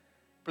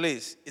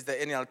 Please, it's the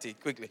NLT,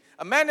 quickly.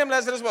 A man named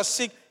Lazarus was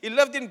sick. He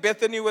lived in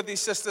Bethany with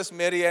his sisters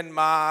Mary and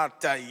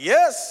Martha.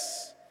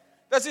 Yes,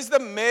 this is the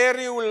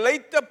Mary who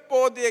later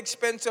poured the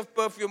expensive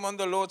perfume on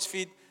the Lord's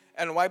feet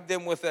and wiped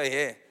them with her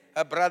hair.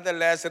 Her brother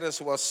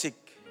Lazarus was sick.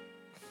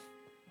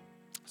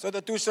 So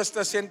the two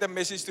sisters sent a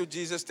message to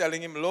Jesus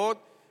telling him, Lord,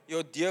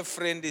 your dear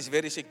friend is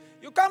very sick.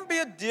 You can't be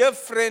a dear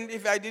friend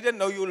if I didn't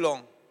know you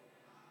long.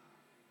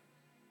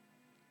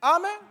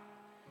 Amen.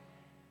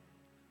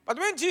 But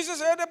when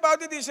Jesus heard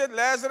about it, he said,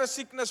 Lazarus'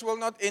 sickness will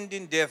not end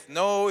in death.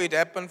 No, it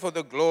happened for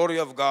the glory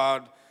of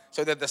God,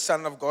 so that the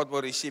Son of God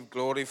will receive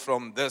glory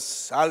from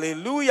this.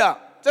 Hallelujah.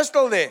 Just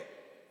still there.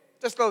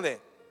 Just still there.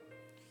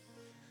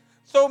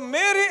 So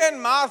Mary and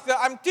Martha,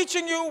 I'm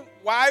teaching you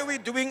why we're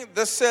doing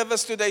this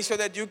service today so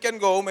that you can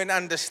go home and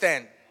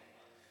understand.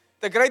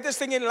 The greatest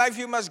thing in life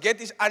you must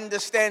get is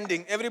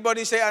understanding.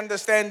 Everybody say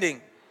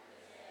understanding.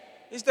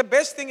 It's the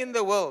best thing in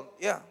the world.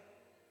 Yeah.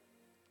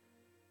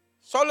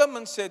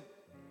 Solomon said,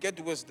 get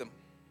wisdom.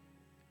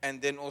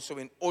 And then also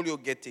in all you're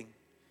getting,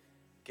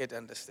 get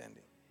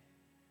understanding.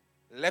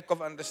 Lack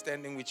of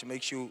understanding which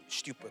makes you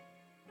stupid.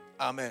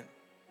 Amen.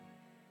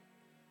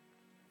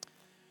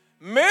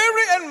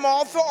 Mary and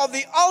Martha are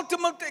the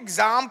ultimate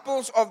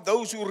examples of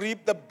those who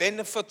reap the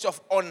benefits of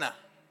honor.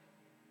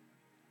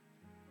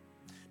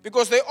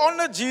 Because they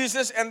honor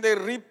Jesus and they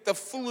reap the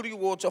full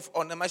rewards of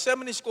honor. My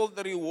sermon is called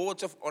The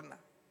Rewards of Honor.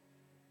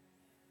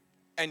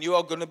 And you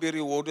are going to be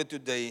rewarded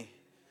today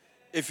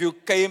if you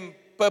came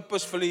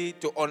purposefully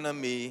to honor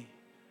me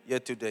here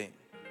today.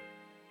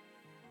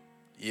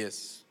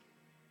 Yes.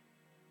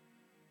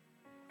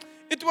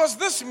 It was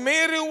this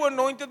Mary who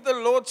anointed the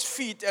Lord's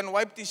feet and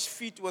wiped his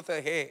feet with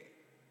her hair.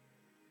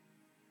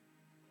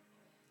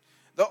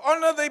 The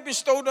honor they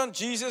bestowed on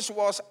Jesus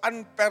was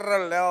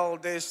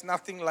unparalleled. There's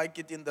nothing like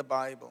it in the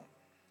Bible.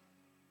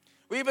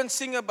 We even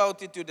sing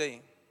about it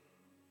today.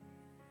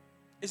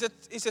 Is it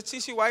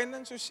Sissy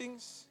Winans who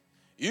sings?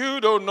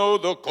 You don't know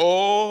the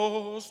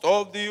cost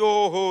of the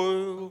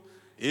oil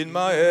in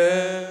my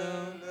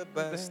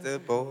alabaster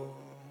bowl.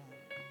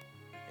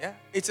 Yeah,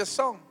 it's a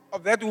song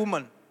of that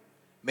woman,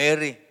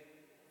 Mary.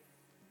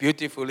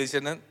 Beautiful,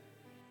 isn't it?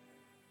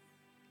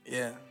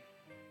 Yeah.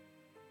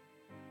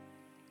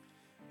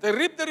 They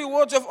reap the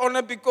rewards of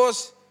honor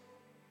because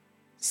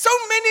so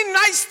many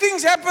nice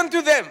things happened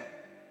to them.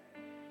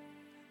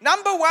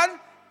 Number one,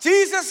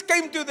 Jesus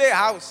came to their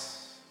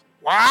house.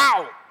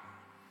 Wow!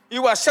 He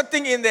was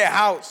sitting in their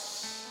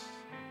house.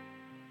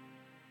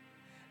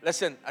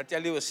 Listen, I'll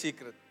tell you a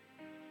secret.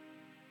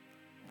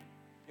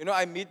 You know,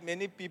 I meet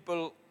many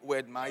people who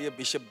admire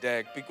Bishop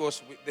Dag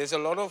because there's a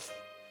lot of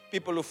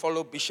people who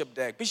follow Bishop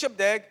Dag. Bishop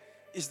Dag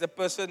is the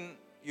person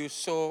you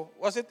saw.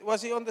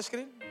 Was he on the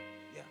screen?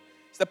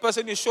 It's the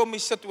person you saw me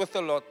sit with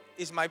a lot.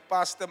 He's my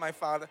pastor, my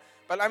father.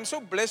 But I'm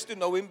so blessed to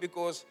know him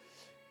because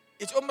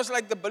it's almost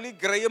like the Billy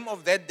Graham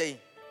of that day.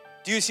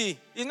 Do you see?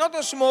 He's not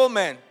a small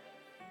man.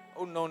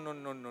 Oh, no.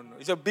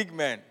 He's a big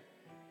man.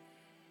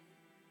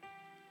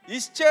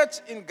 His church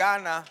in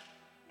Ghana,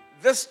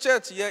 this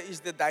church here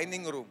is the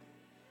dining room.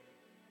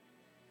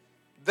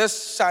 This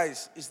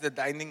size is the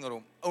dining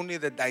room. Only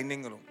the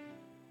dining room.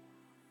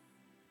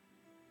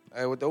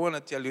 I don't want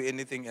to tell you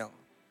anything else.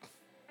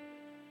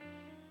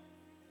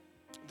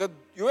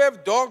 You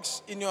have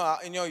dogs in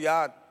your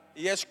yard.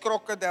 He has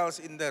crocodiles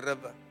in the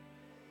river.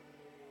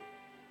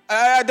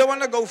 I don't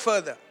want to go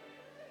further.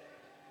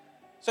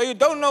 So you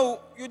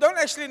don't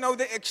actually know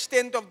the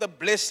extent of the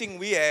blessing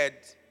we had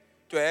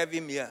to have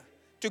him here.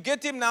 To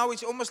get him now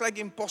is almost like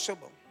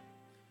impossible.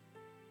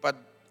 But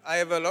I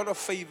have a lot of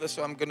favor,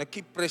 so I'm going to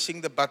keep pressing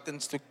the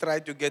buttons to try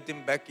to get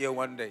him back here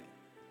one day.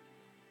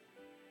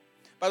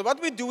 But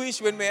what we do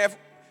is when we have,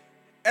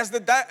 as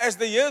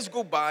the years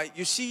go by,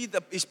 you see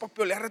his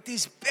popularity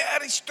is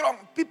very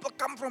strong. People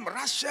come from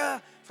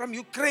Russia, from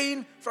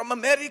Ukraine, from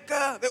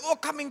America. They're all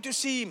coming to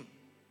see him.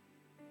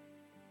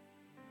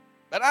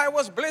 But I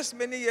was blessed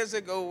many years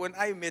ago when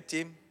I met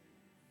him.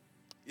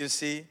 You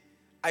see,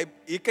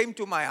 he came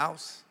to my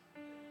house.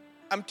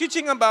 I'm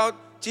teaching about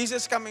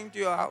Jesus coming to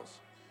your house.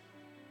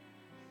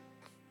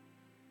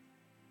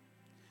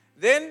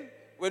 Then,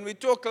 when we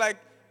talk like,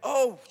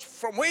 oh,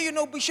 from where you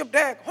know Bishop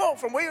Dag? Oh,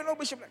 from where you know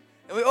Bishop Dag?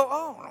 And we,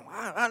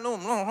 I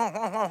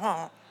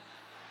know.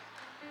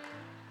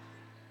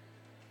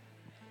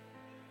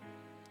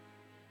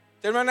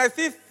 Then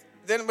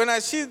when I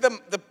see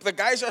the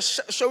guys are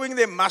showing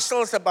their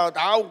muscles about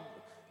how,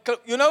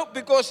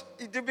 because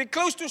to be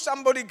close to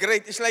somebody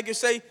great, it's like you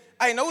say,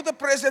 I know the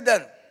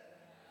president.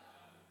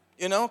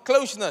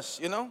 Closeness,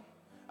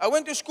 I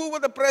went to school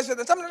with the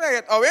president, something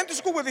like that. I went to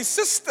school with his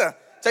sister.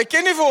 Sy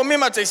ken nie vir hom nie,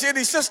 maar sy sê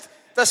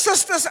the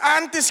sister's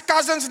aunt, his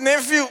cousin's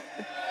nephew.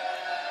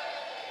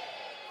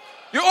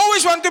 You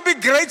always want to be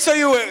great, so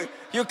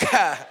you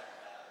can.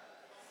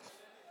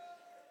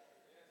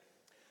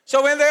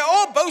 So when they're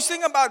all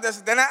boasting about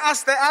this, then I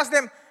ask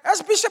them,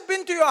 has Bishop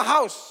been to your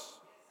house?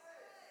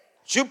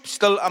 Joop,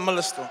 still,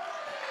 almal still.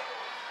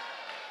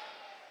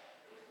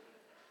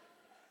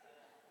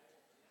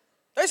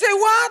 They say,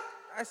 what?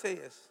 I say,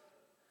 yes.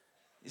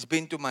 He's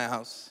been to my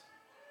house.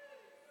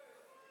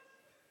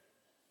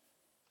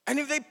 And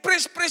if they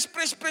press,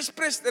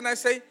 then I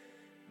say,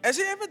 has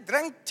he ever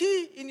drank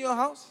tea in your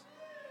house?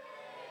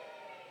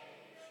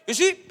 You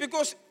see,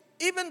 because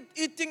even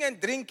eating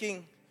and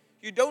drinking,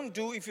 you don't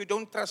do if you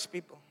don't trust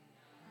people.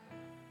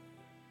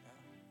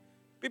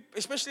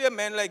 Especially a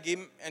man like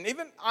him, and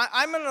even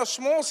I'm on a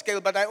small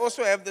scale, but I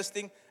also have this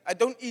thing, I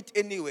don't eat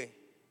anyway.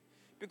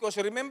 Because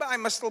remember, I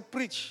must still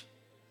preach.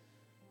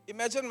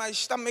 Imagine my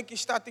stomach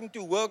is starting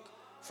to work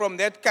from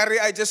that curry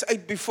I just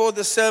ate before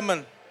the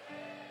sermon.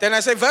 Then I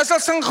say, Wessel,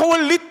 sing gou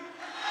 'n lied.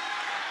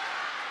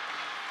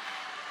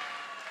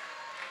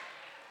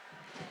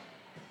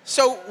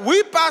 So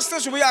we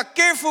pastors, we are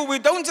careful. We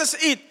don't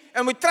just eat.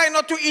 And we try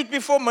not to eat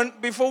before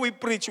we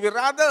preach. We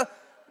rather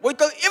wait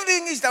till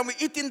everything is done. We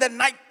eat in the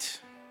night.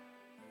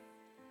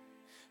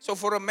 So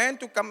for a man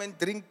to come and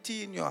drink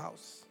tea in your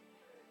house.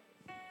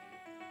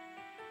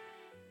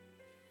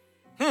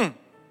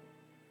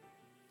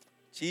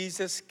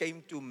 Jesus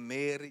came to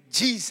Mary.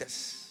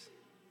 Jesus.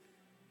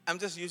 I'm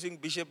just using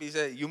Bishop, he's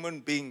a human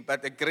being,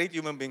 but a great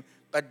human being.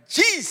 But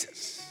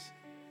Jesus,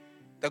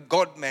 the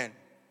God-man,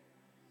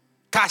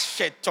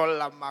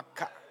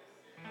 Kashe-tolamaka,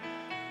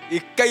 he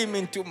came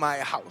into my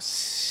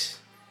house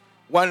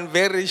one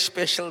very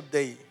special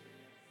day.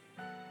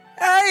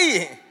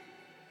 Hey!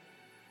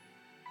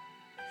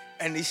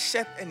 And he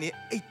sat and he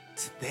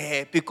ate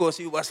there because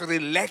he was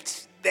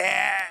relaxed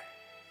there.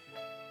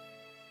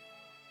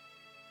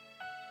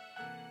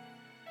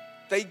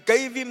 They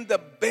gave him the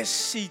best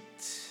seat.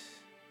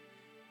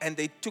 And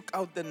they took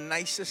out the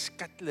nicest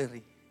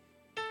cutlery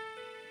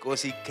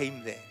because he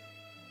came there.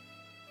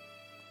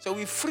 So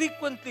we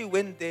frequently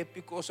went there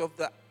because of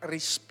the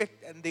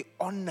respect and the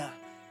honor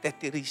that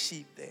he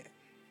received there.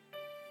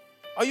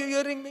 Are you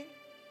hearing me?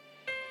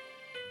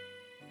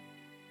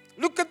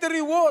 Look at the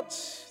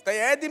rewards. They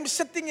had him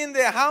sitting in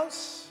their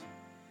house.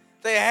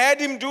 They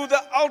had him do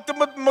the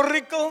ultimate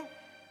miracle.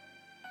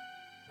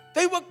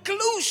 They were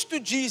close to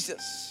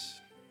Jesus.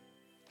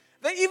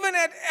 They even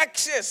had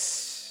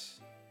access.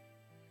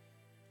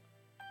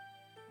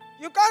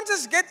 You can't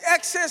just get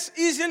access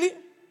easily.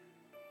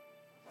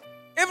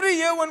 Every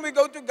year when we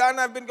go to Ghana,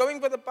 I've been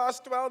going for the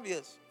past 12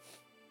 years.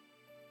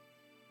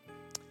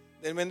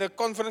 Then when the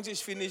conference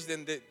is finished,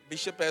 then the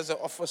bishop has an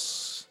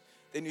office.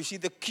 Then you see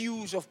the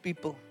queues of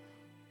people.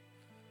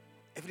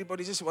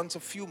 Everybody just wants a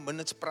few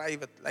minutes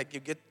private, like you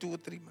get 2 or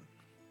 3 minutes.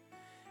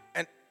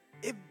 And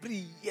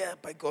every year,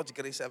 by God's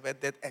grace, I've had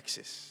that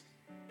access.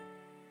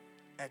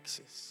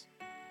 Access.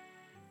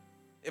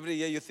 Every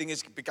year you think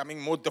it's becoming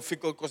more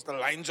difficult because the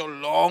lines are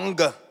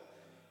longer.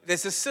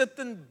 There's a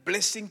certain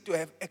blessing to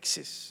have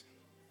access.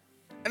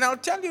 And I'll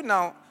tell you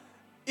now,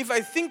 if I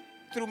think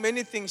through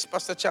many things,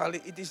 Pastor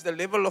Charlie, it is the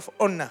level of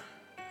honor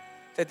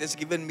that has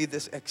given me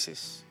this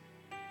access.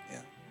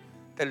 Yeah.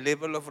 The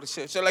level of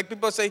research. So like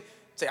people say,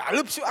 I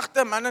loop so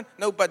agter man.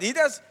 No, but he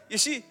does. You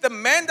see, the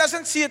man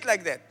doesn't see it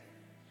like that.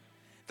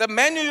 The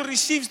man who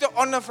receives the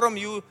honor from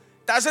you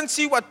doesn't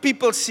see what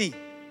people see.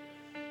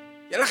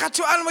 Julle gaan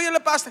so aan met julle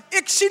pastor.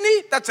 Ek sien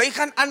nie dat hy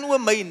gaan aan oor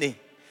my nie.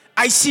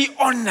 I see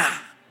honor.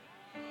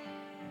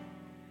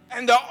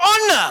 And the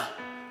honor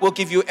will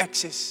give you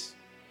access.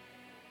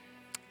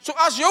 So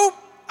as jou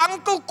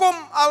uncle kom,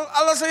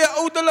 al is hy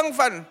 'n ouderling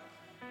van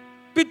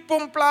Piet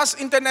Pomplaas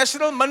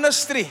International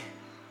Ministry,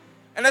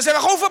 En as hy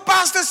gou vir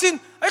pastor sien,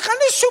 hy gaan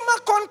nie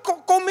sommer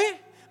kom nie,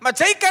 maar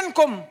jy kan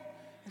kom.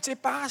 En sê,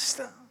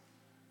 pastor,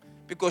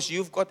 because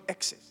you've got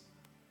access.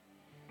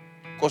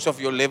 Because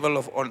of your level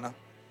of honor.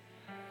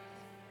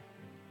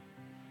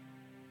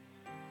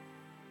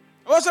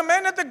 There was a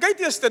man at the gate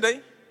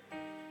yesterday.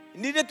 He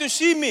needed to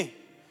see me.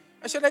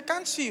 I said, I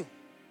can't see you.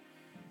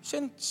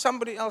 Send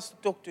somebody else to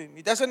talk to him.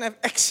 He doesn't have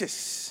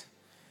access.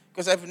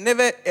 Because I've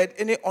never had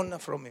any honor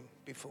from him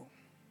before.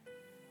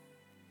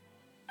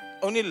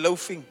 Only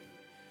loafing.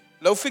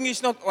 Loafing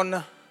is not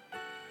honor.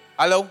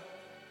 Hello?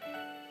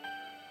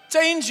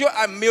 Change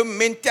your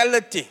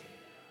mentality.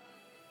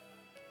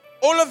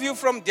 All of you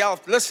from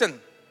Delft, listen.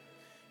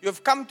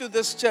 You've come to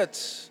this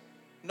church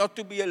not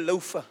to be a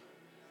loafer.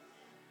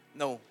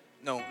 No.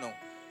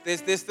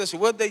 There's this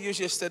word they used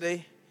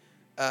yesterday,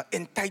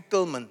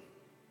 entitlement.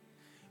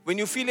 When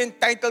you feel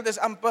entitled, there's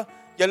amper,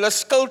 julle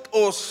skuld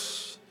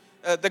ons.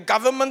 The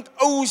government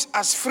owes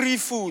us free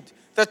food.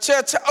 The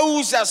church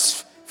owes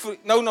us free.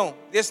 No.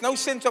 There's no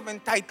sense of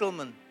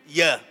entitlement.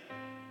 Yeah.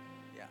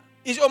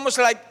 It's almost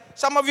like,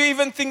 some of you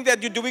even think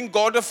that you're doing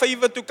God a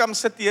favor to come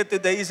sit here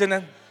today, isn't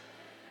it?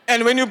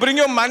 And when you bring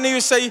your money,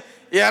 you say,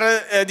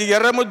 Here, die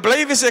Here moet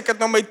bly wees, ek het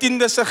nou my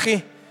tiendes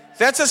gegee.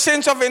 That's a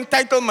sense of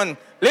entitlement.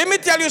 Let me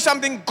tell you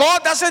something.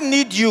 God doesn't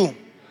need you.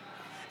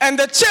 And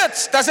the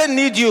church doesn't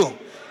need you.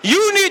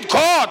 You need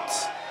God.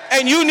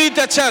 And you need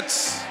the church.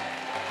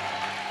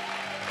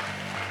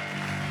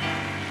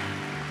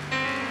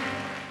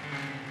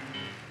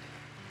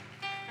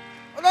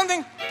 I don't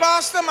think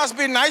pastor must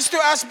be nice to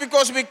us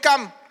because we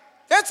come.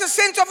 That's a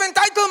sense of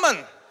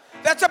entitlement.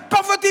 That's a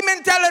poverty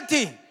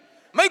mentality.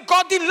 May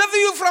God deliver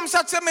you from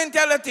such a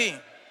mentality.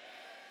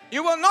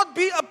 You will not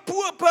be a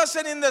poor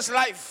person in this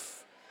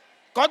life.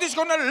 God is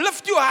going to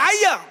lift you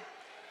higher.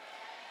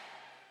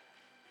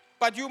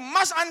 But you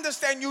must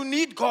understand you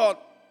need God.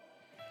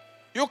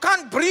 You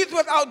can't breathe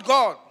without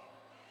God.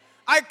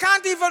 I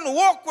can't even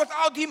walk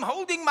without Him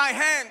holding my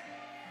hand.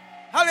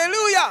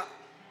 Hallelujah.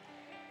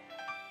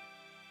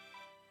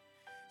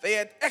 They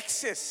had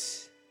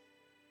access.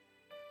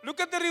 Look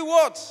at the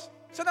rewards.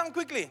 Sit down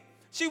quickly.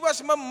 She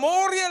was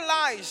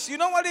memorialized. You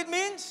know what it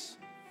means?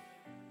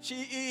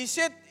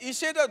 Jesus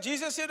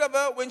said of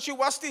her when she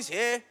washed his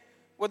hair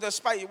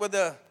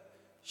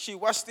she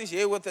washed his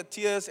hair with the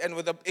tears and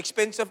with the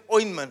expensive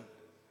ointment,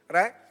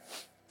 right?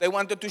 They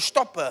wanted to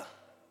stop her.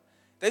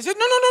 They said,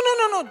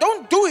 no,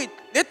 don't do it.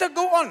 Let her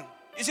go on.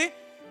 You see,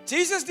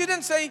 Jesus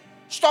didn't say,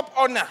 stop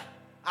honor.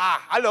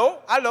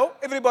 Hello,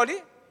 everybody.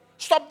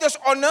 Stop this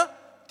honor.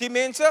 Die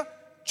mense,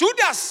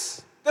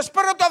 Judas, the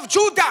spirit of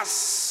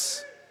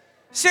Judas,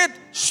 said,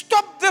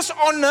 stop this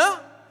honor,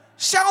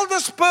 sell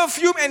this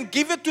perfume and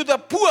give it to the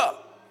poor.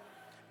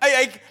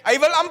 Hy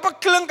wil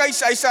amper klink,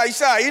 hy's 'n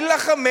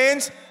heilige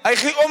mens, hy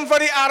gee om vir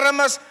die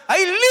armes,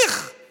 hy lieg.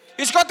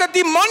 He's got a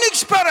demonic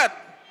spirit.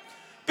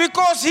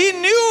 Because he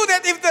knew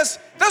that if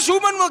this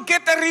woman will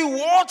get a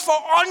reward for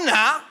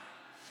honor,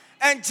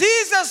 and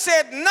Jesus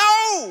said,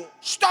 no,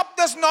 stop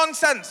this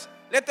nonsense.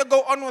 Let her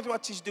go on with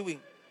what she's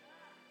doing.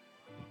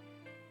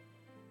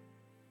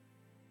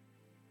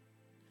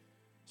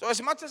 So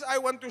as much as I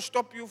want to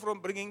stop you from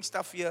bringing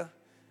stuff here,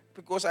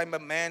 because I'm a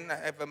man, I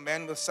have a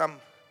man with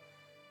some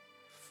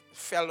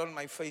fell on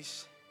my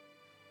face,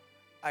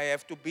 I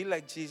have to be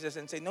like Jesus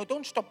and say, no,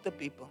 don't stop the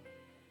people.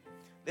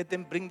 Let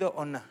them bring the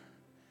honor.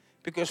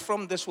 Because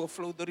from this will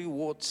flow the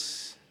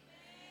rewards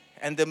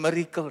and the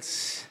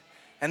miracles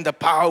and the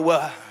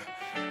power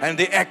and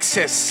the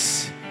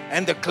access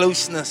and the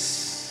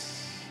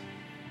closeness.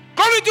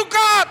 Glory to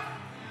God.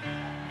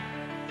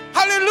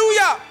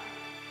 Hallelujah.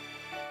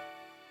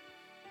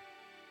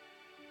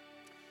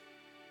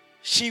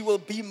 She will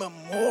be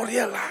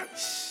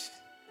memorialized.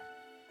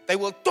 They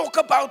will talk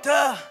about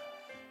her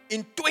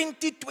in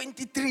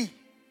 2023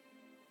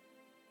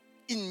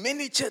 in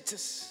many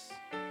churches.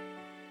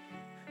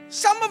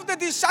 Some of the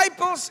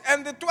disciples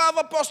and the 12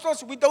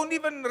 apostles, we don't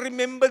even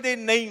remember their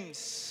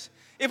names.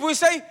 If we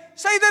say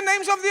the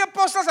names of the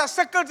apostles, as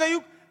circles,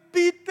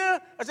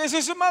 Peter, as I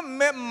say,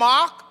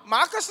 Mark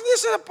is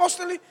not an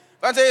apostle.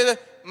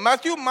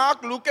 Matthew,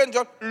 Mark, Luke, and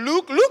John.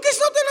 Luke is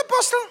not an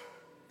apostle.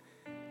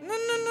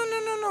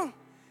 No.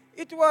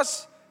 It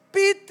was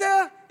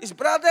Peter, his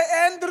brother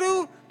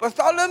Andrew,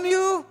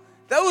 Bartholomew,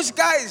 those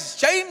guys,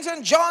 James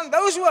and John,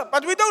 those were,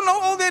 but we don't know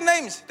all their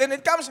names. Then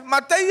it comes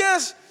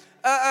Matthias,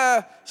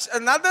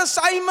 another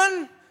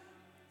Simon.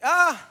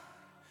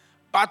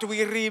 But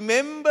we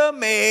remember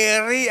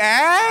Mary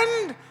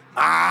and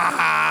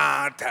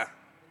Martha.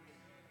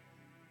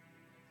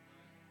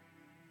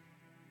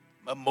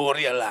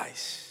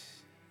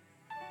 Memorialize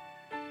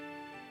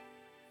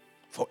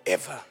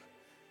forever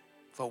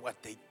for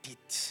what they did,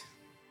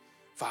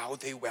 for how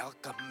they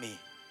welcomed me,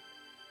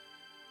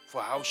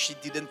 for how she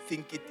didn't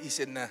think it is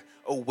a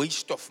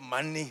waste of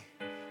money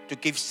to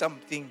give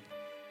something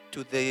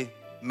to the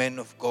men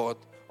of God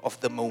of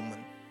the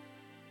moment.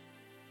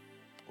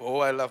 Oh,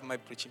 I love my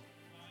preaching.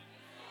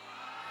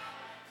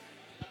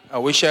 I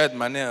wish I had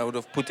money, I would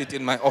have put it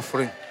in my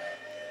offering.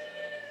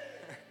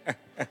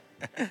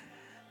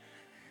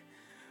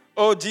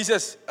 Oh,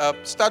 Jesus,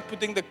 start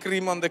putting the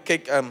cream on the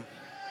cake. I'm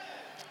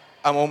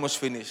almost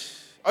finished.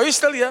 Are you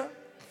still here?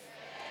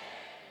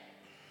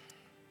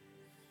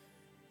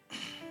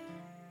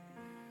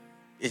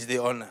 It's the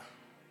honor.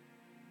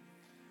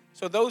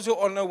 So those who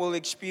honor will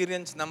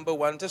experience, number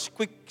one, just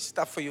quick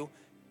stuff for you.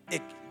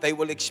 They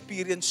will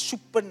experience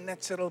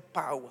supernatural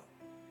power.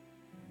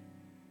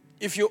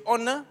 If you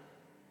honor,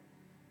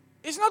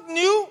 it's not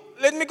new.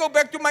 Let me go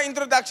back to my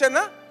introduction.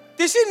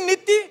 Dis is nie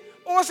die,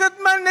 ons het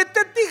maar net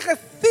dit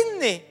gesien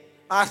nie.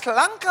 Maar as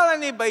lank al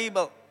in die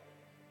Bybel.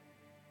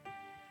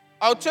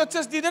 Our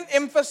churches didn't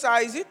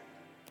emphasize it.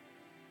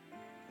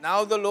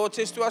 Now the Lord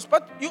says to us,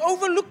 but you're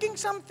overlooking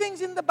some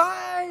things in the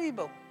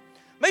Bible.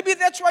 Maybe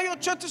that's why your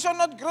churches are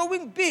not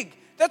growing big.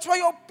 That's why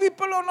your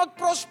people are not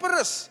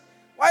prosperous.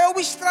 Why are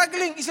we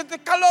struggling? Is it the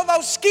color of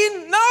our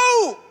skin?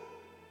 No!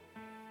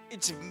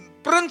 It's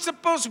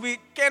principles we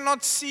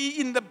cannot see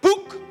in the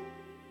book.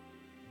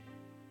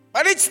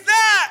 But it's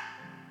there.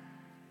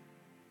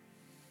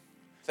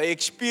 They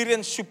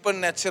experience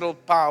supernatural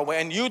power,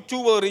 and you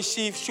too will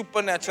receive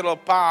supernatural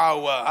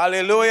power.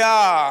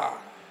 Hallelujah.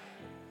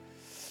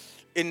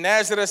 In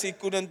Nazareth, he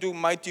couldn't do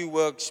mighty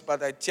works,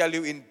 but I tell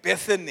you, in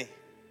Bethany,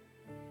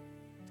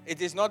 it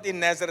is not in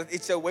Nazareth,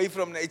 it's away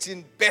from, it's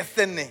in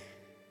Bethany.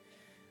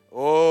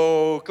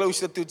 Oh,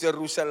 closer to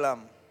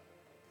Jerusalem.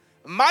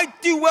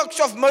 Mighty works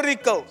of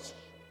miracles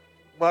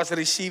was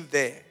received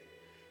there.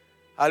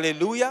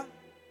 Hallelujah.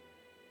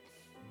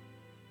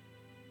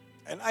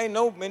 And I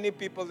know many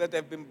people that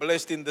have been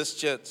blessed in this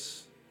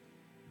church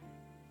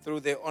through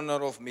their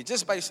honor of me.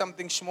 Just by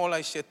something small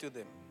I said to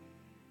them.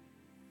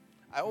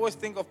 I always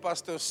think of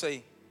Pastor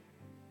Say.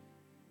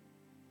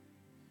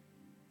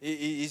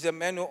 He's a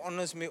man who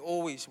honors me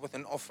always with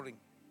an offering.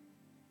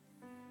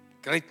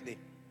 Greatly.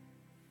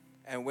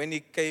 And when he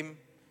came,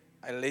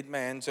 I laid my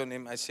hands on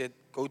him. I said,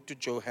 go to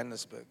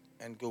Johannesburg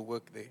and go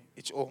work there.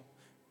 It's all.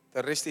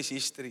 The rest is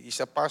history. He's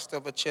a pastor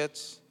of a church.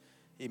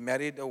 He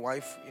married a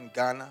wife in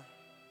Ghana.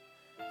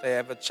 They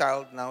have a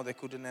child now. They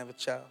couldn't have a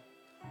child.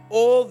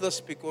 All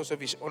this because of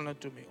his honor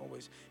to me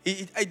always.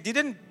 He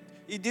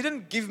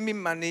didn't give me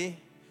money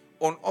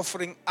on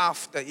offering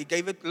after. He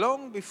gave it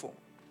long before.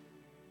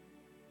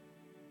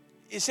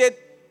 He said,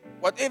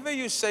 whatever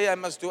you say I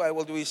must do, I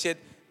will do. He said,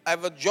 I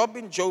have a job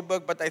in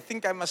Joburg, but I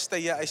think I must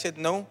stay here. I said,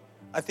 no,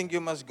 I think you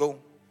must go.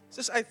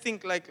 Just I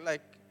think like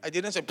I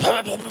didn't say,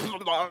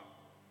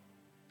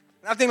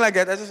 nothing like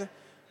that. I just said,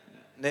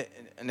 nee,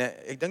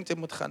 ek dink jy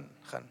moet gaan.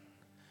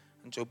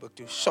 In Joburg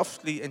too.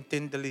 Softly and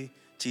tenderly,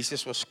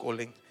 Jesus was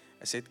calling.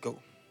 I said, go.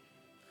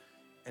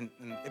 And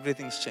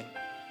everything's changed.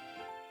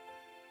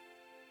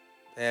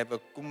 They have a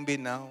Kumbi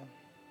now.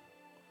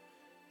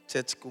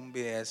 Church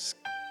Kumbi has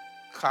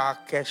car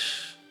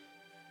cash.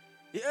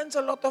 He earns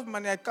a lot of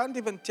money. I can't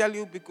even tell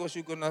you because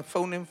you're going to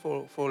phone him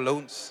for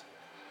loans.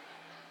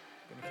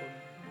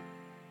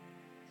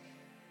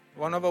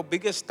 One of our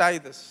biggest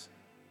tithers.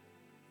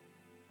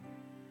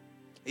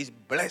 He's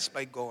blessed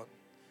by God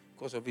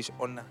because of his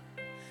honor.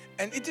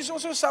 And it is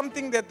also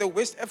something that the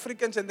West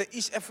Africans and the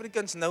East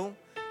Africans know,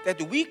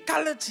 that we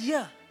coloureds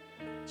here,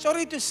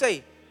 sorry to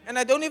say, and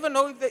I don't even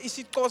know if the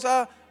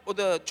isiXhosa or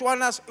the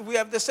Tswanas, we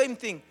have the same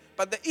thing,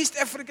 but the East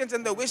Africans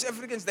and the West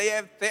Africans,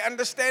 they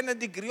understand a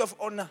degree of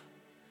honor.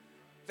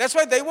 That's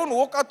why they won't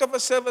walk out of a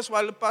service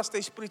while the pastor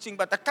is preaching,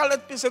 but a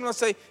coloured person will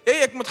say,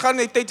 hey, ek moet gaan,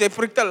 my tyd, jy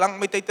preek te lang,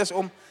 my tyd is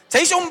om.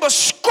 Sy is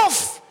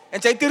onbeskof,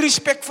 en sy het die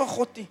respect vir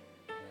God nie.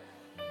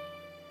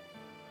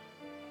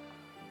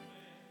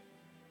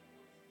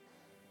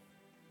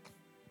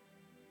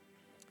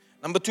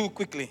 Number 2,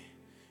 quickly.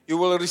 You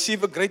will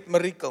receive a great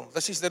miracle.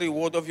 This is the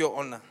reward of your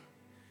honor.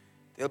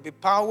 There will be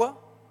power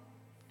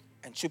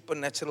and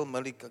supernatural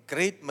miracle.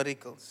 Great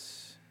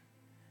miracles.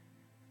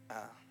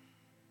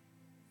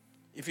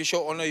 If you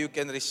show honor, you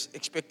can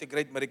expect a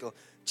great miracle.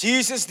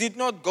 Jesus did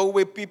not go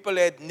where people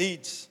had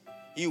needs.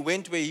 He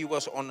went where he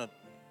was honored.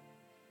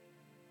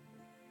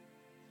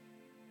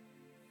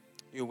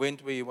 He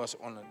went where he was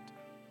honored.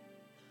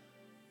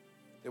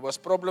 There was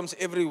problems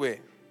everywhere.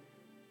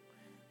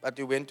 But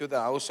he went to the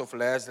house of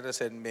Lazarus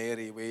and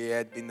Mary, where he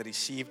had been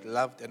received,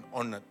 loved, and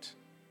honored.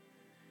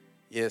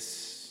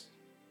 Yes.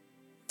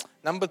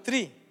 Number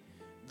 3,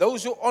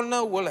 those who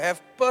honor will have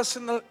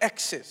personal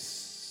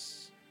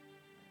access.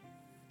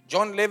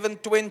 John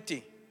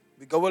 11:20.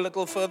 We go a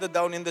little further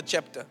down in the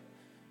chapter.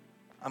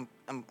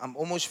 I'm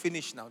almost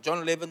finished now.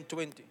 John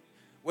 11:20.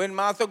 When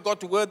Martha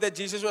got word that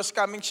Jesus was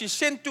coming, she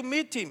sent to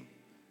meet him.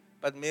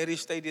 But Mary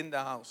stayed in the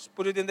house.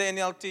 Put it in the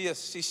NLT.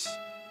 Yes.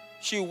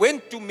 She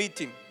went to meet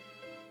him.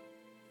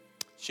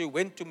 She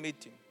went to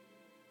meet him.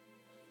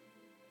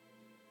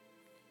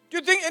 Do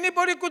you think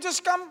anybody could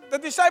just come? The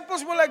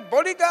disciples were like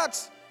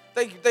bodyguards.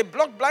 They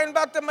blocked blind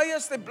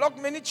Bartimaeus. They blocked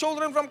many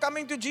children from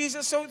coming to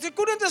Jesus. So they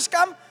couldn't just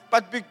come.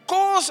 But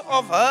because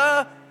of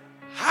her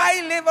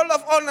high level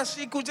of honor,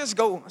 she could just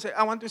go. Say,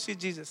 I want to see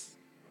Jesus.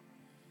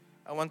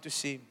 I want to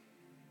see him.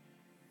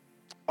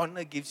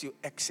 Honor gives you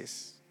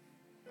access.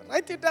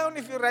 Write it down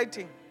if you're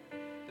writing.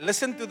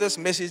 Listen to this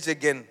message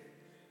again.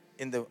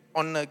 In the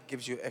honor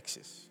gives you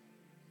access.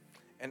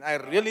 And I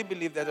really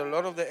believe that a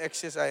lot of the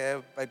access I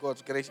have by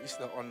God's grace is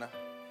the honor.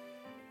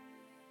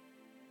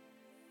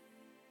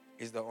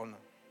 Is the honor.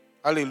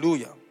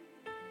 Hallelujah.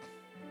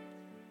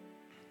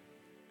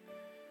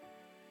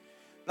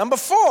 Number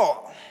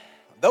 4,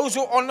 those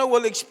who honor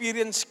will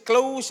experience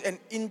close and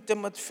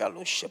intimate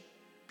fellowship.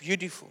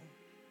 Beautiful.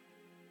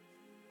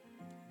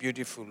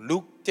 Beautiful.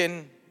 Luke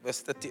 10,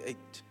 verse 38.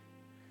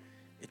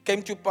 It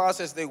came to pass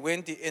as they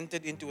went, he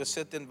entered into a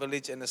certain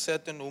village, and a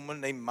certain woman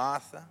named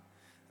Martha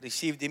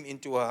received him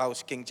into her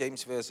house, King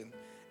James Version.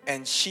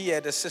 And she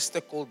had a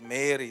sister called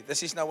Mary.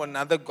 This is now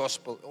another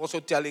gospel, also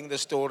telling the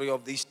story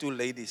of these two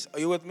ladies. Are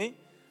you with me?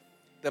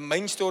 The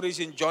main story is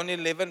in John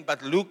 11,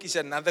 but Luke is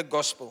another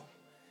gospel.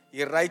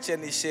 He writes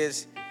and he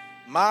says,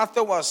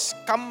 Martha was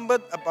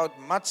cumbered about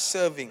much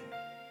serving,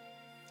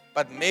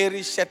 but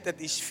Mary sat at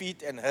his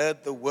feet and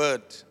heard the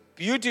word.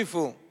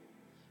 Beautiful.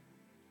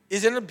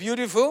 Isn't it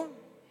beautiful?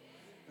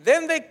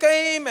 Then they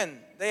came and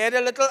they had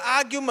a little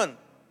argument.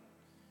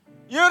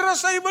 Here,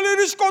 sy wil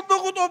hierdie skot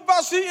nog goed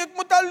opwas, ek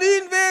moet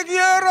alleen weg,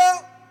 Here.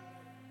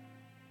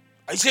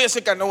 Hy sê, as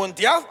ek kan nou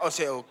ontjaf, I'll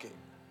say, okay.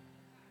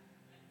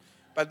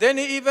 But then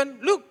he even,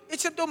 look,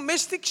 it's a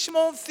domestic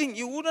small thing.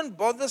 You wouldn't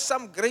bother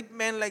some great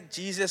man like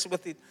Jesus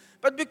with it.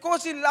 But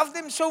because he loved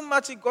them so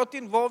much, he got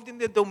involved in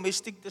the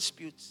domestic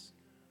disputes.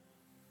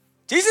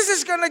 Jesus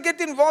is going to get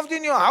involved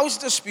in your house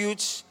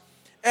disputes.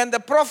 And the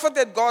prophet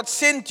that God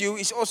sent you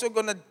is also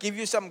going to give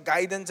you some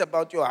guidance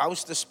about your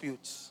house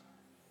disputes.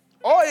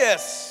 Oh,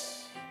 yes.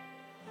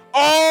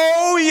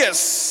 Oh,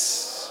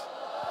 yes.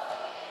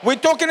 We're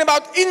talking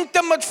about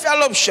intimate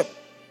fellowship.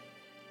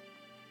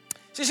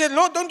 She said,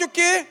 Lord, don't you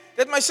care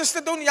that my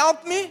sister don't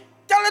help me?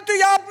 Tell her to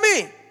help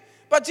me.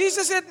 But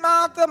Jesus said,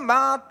 Martha,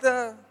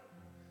 Martha.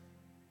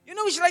 You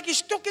know, it's like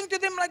he's talking to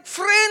them like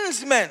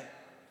friends, man.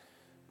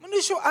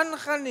 Moenie so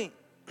aangaan nie.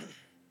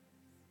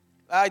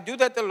 I do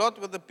that a lot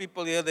with the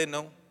people here, they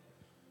know.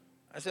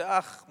 I say,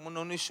 ag,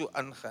 moenie so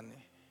aangaan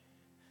nie.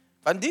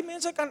 Want die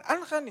mense kan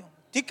aangaan nie.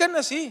 Die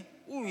kinders hier,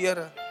 o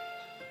Here.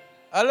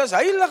 Hulle is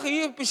heilig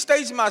hier op die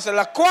stage, maar as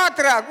hulle kwaad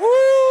raak,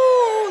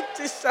 ooh,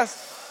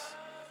 Jesus.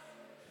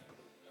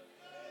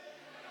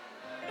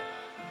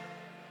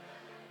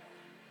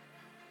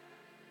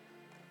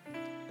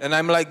 And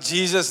I'm like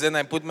Jesus, then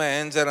I put my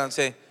hands around and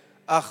say,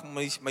 ag,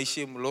 my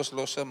los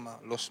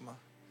maar.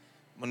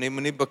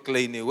 Moenie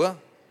beklei nie, hoor.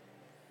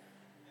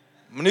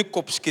 Moenie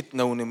kop skiet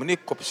nou nie, moenie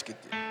kop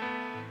skiet nie.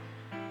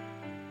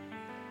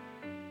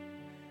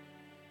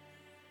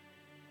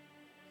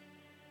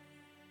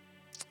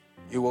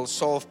 You will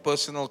solve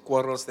personal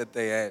quarrels that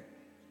they had.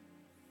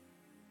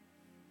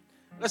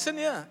 Listen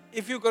here,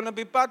 if you're going to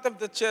be part of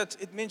the church,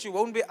 it means you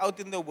won't be out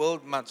in the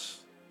world much.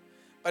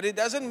 But it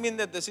doesn't mean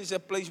that this is a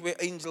place where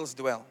angels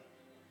dwell.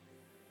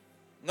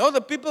 No,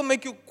 the people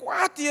make you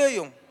kwaad here,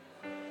 young.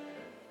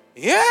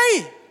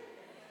 Yay!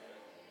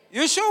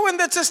 You saw when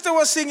that sister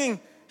was singing,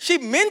 she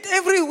meant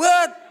every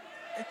word.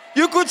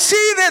 You could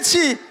see that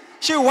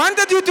she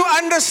wanted you to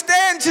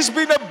understand she's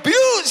been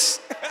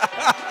abused.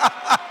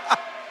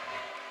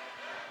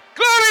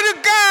 Glory to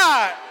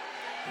God.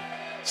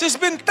 She's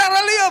been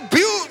thoroughly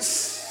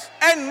abused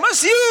and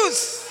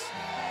misused.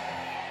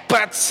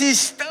 But she's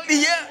still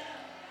here.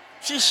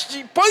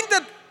 She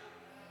pointed.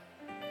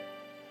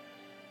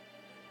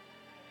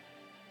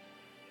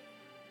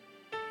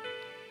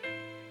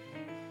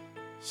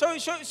 So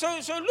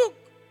look,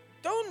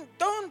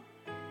 don't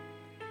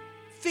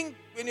think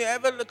when you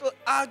have a little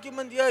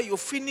argument here, you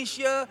finish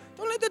here.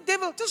 Don't let the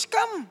devil, just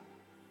come.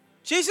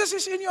 Jesus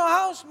is in your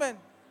house, man.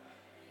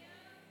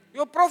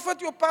 Your prophet,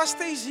 your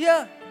pastor is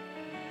here.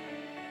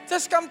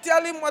 Just come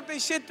tell him what they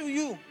said to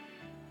you.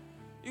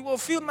 You will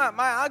feel my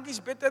hug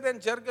is better than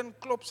Jurgen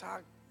Klopp's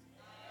hug.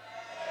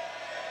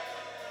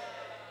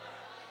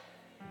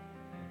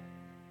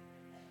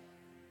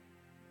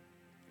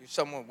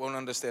 Someone won't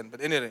understand,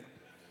 but anyway,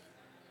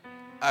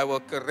 I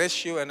will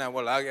caress you and I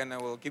will hug and I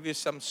will give you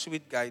some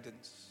sweet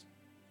guidance.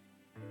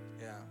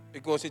 Yeah,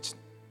 because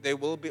there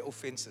will be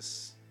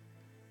offenses.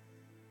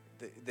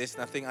 There's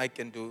nothing I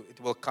can do.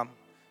 It will come.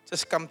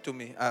 Just come to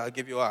me. I'll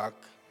give you a hug.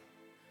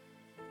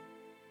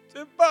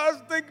 Say,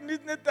 Pastor, ek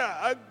need net 'n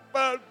hug,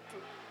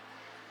 Pastor.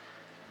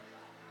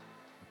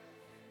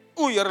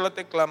 O, Here, laat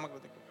ek klaar maak.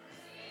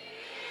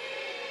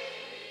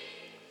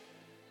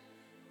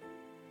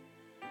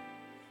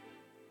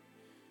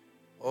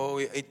 Oh,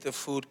 he ate the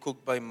food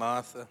cooked by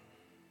Martha.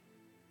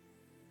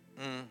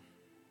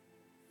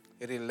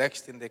 He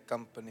relaxed in their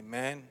company.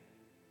 Man,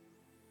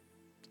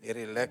 he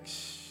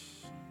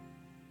relaxed.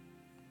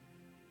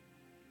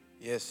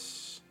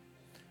 Yes.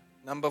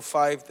 Number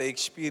 5, they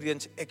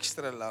experience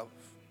extra love.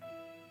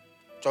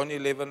 John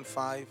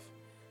 11:5.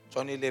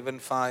 John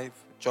 11:5.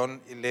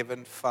 John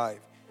 11:5.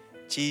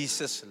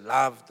 Jesus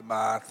loved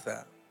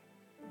Martha.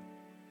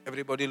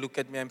 Everybody look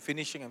at me. I'm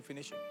finishing.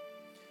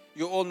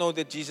 You all know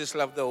that Jesus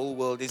loved the whole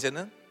world, isn't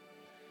it?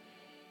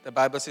 The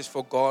Bible says,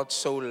 for God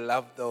so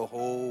loved the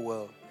whole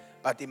world.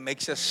 But he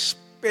makes a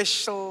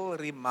special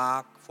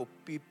remark for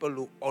people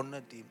who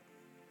honored him.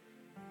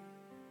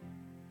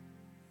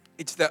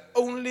 It's the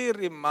only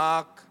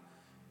remark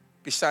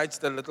besides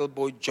the little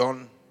boy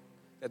John,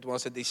 that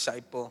was a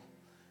disciple,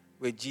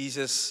 where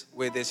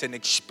there's an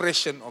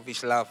expression of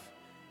his love,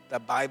 the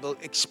Bible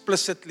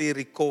explicitly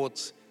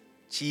records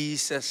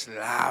Jesus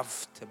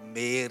loved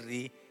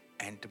Mary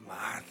and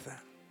Martha.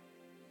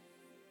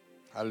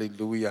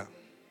 Hallelujah.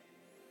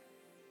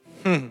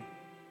 And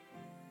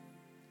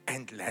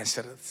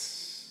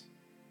Lazarus.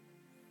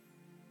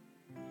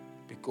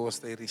 Because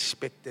they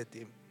respected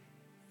him.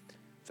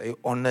 They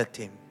honored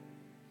him.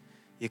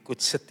 He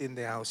could sit in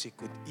their house, he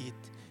could eat,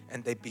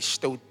 and they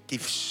bestowed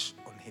gifts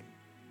on him.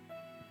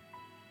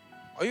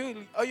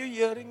 Are you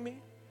hearing me?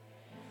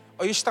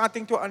 Are you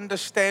starting to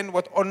understand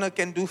what honor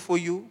can do for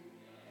you?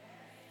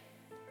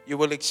 You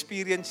will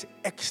experience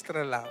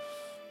extra love.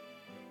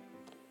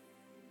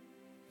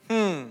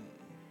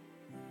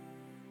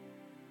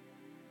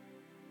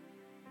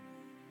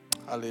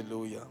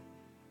 Hallelujah.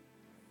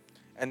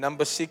 And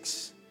number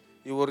 6,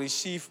 you will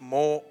receive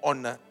more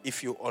honor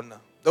if you honor.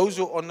 Those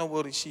who honor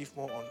will receive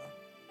more honor.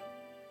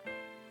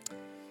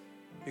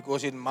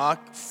 Because in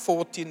Mark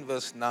 14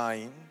 verse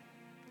 9,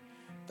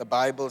 the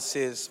Bible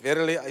says,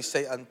 "Verily I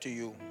say unto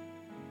you,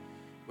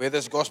 where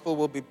this gospel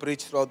will be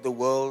preached throughout the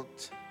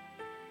world,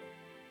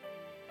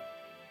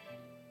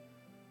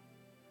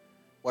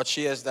 what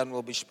she has done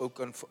will be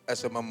spoken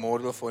as a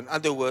memorial for." In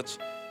other words,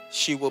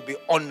 she will be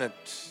honored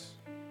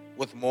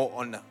with more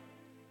honor.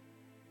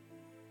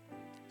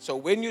 So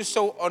when you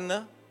sow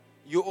honor,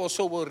 you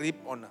also will reap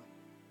honor.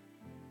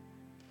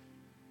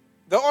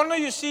 The honor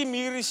you see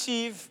me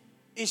receive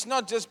is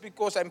not just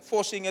because I'm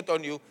forcing it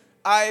on you.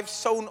 I've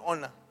sown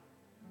honor.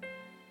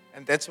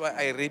 And that's why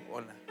I reap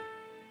honor.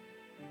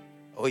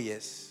 Oh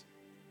yes.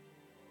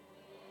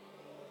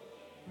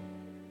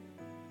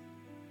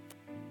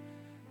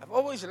 I've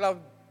always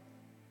loved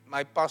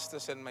my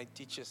pastors and my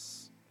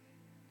teachers.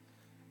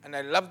 And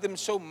I love them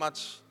so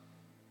much.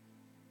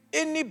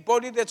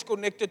 Anybody that's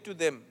connected to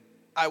them,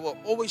 I will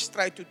always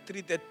try to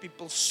treat that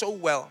people so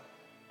well.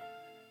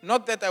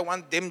 Not that I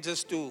want them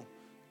just to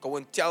go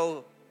and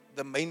tell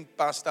the main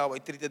pastor how I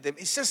treated them.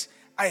 It's just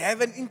I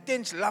have an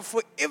intense love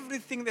for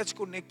everything that's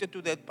connected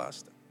to that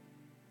pastor.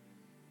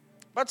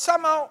 But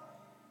somehow,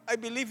 I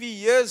believe he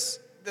hears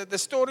that the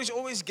stories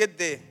always get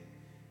there.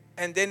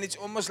 And then it's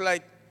almost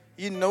like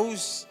he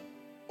knows,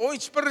 or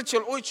it's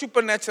spiritual, or it's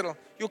supernatural.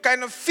 You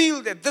kind of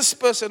feel that this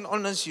person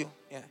honors you.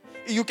 Yeah.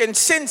 You can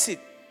sense it.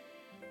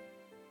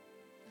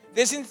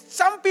 There's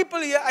some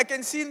people here, I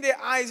can see in their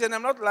eyes, and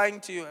I'm not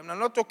lying to you, and I'm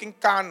not talking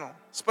carnal,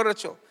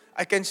 spiritual.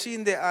 I can see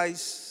in their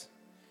eyes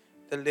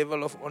the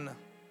level of honor.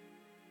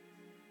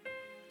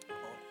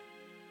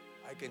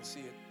 I can see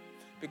it.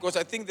 Because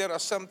I think there are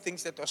some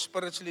things that are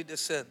spiritually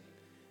discerned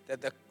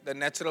that the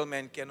natural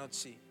man cannot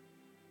see.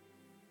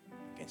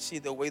 You can see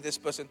the way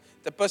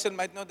the person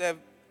might not have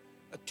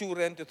a 2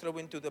 rand to throw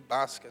into the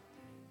basket,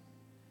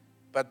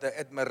 but the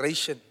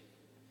admiration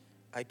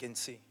I can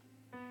see.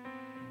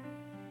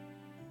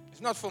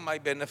 It's not for my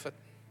benefit,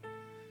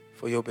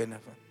 for your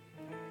benefit.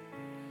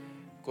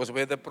 Because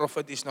where the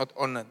prophet is not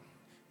honored,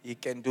 he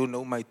can do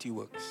no mighty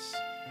works.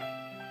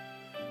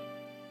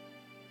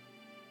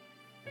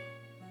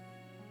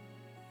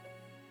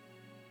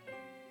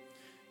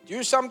 Do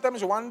you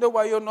sometimes wonder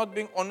why you're not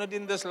being honored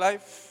in this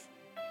life?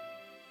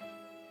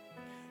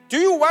 Do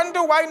you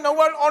wonder why no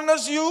one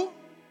honors you?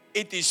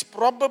 It is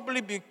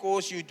probably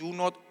because you do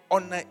not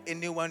honor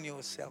anyone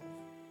yourself.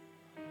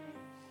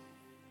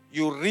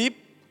 You reap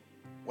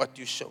what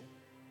you sow.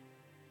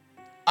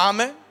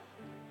 Amen.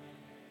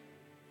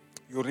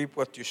 You reap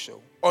what you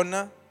sow.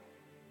 Honor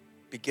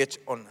begets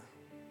honor.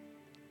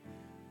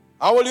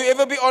 How will you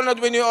ever be honored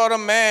when you are a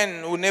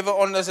man who never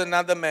honors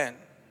another man?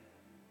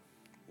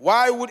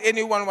 Why would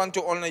anyone want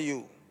to honor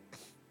you?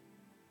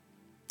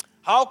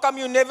 How come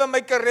you never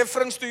make a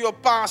reference to your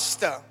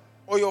pastor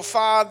or your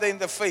father in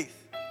the faith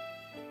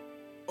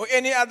or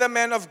any other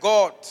man of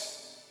God?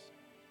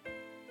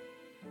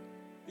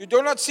 You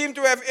do not seem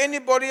to have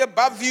anybody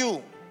above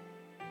you.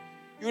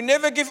 You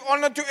never give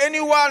honor to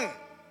anyone.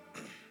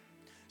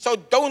 So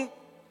don't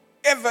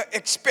ever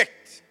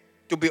expect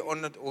to be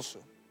honored also.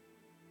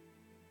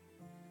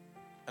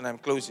 And I'm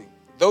closing.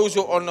 Those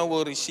who honor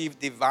will receive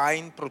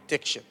divine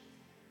protection.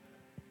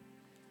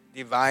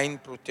 Divine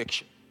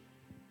protection.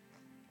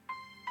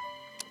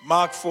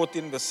 Mark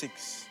 14 verse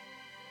 6.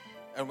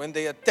 And when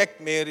they attacked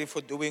Mary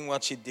for doing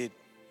what she did,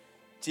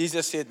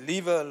 Jesus said,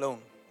 "Leave her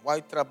alone. Why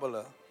trouble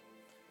her?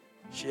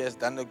 She has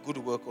done a good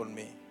work on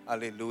me."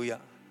 Hallelujah.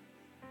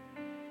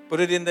 Put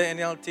it in the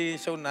NLT.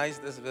 So nice,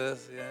 this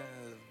verse. Yeah,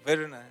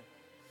 very nice.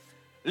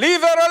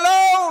 Leave her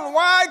alone.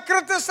 Why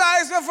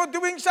criticize her for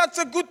doing such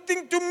a good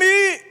thing to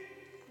me?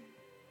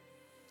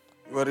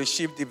 You will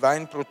receive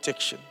divine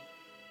protection.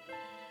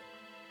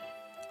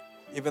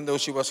 Even though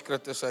she was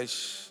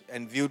criticized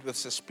and viewed with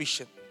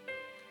suspicion.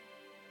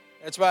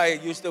 That's why I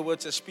used the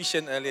word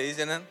suspicion earlier,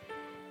 isn't it?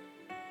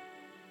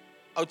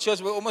 Our church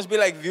will almost be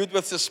like viewed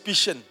with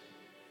suspicion.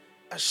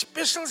 A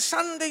special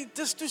Sunday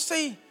just to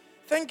say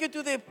thank you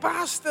to the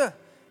pastor.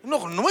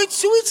 Nog nooit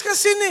zoiets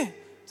gesien nie.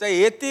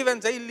 Sy het nie,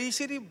 want sy lees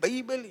hier die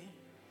Bybel nie.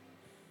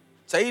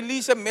 Sy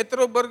lease 'n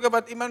Metro burger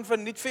wat iemand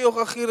verniet vir jou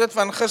gegee het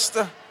van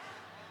gister.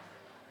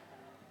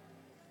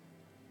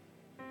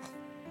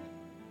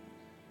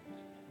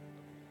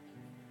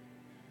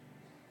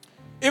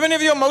 Even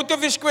if your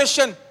motive is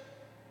question,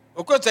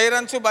 hoekom jy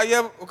dan so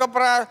baie, hoekom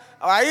praat,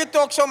 why you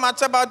talk so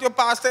much about your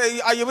pastor?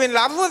 Are you in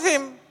love with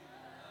him?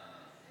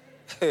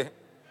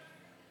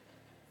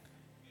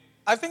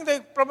 I think they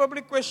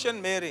probably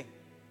question Mary.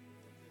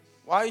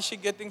 Why is she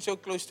getting so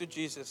close to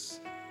Jesus?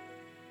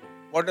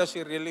 What does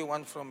she really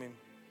want from him?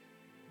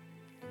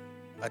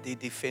 But he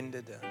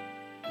defended her.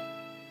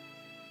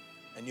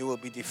 And you will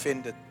be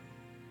defended.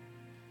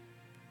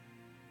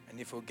 And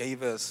he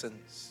forgave her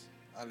sins.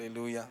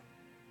 Hallelujah.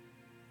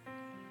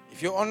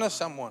 If you honor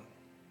someone,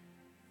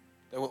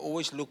 they will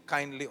always look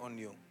kindly on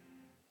you.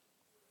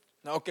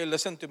 Now, okay,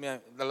 listen to me.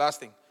 The last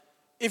thing.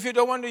 If you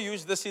don't want to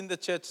use this in the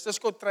church,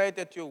 just go try it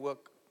at your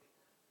work.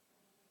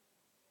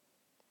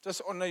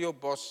 Just honor your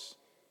boss,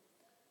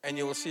 and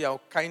you will see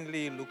how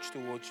kindly he looks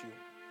towards you.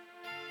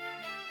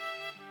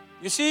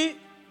 You see,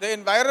 the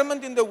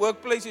environment in the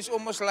workplace is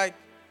almost like,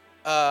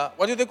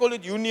 what do they call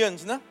it?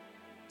 Unions, no?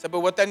 It's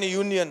about a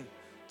union.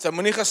 It's a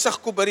mani gesig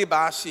ko by die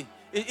basie.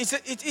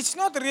 It's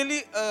not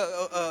really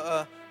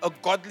a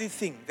godly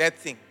thing, that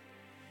thing.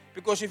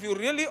 Because if you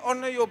really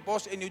honor your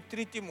boss and you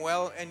treat him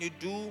well and you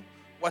do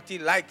what he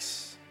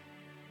likes,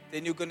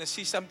 then you're going to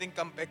see something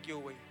come back your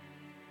way.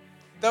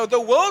 The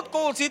world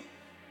calls it,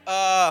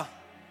 what's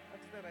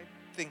the right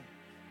thing?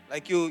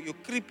 Like you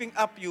creeping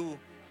up, you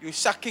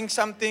sucking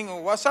something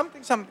or what,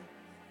 something.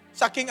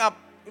 Sucking up,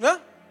 you know?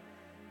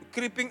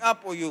 Creeping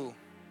up or you.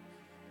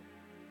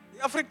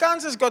 The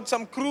Afrikaans has got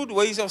some crude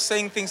ways of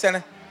saying things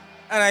and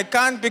I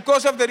can't,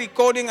 because of the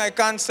recording, I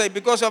can't say,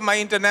 because of my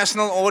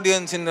international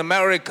audience in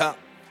America,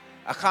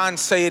 I can't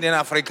say it in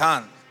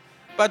Afrikaans.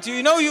 But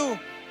you know, you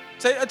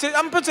say,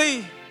 amper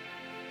say,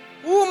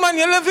 ooh man,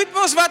 julle weet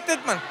mos wat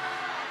dit man.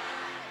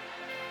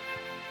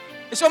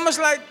 It's almost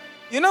like,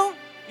 you know,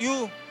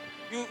 you're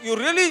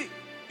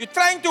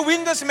trying to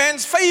win this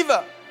man's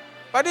favor.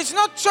 But it's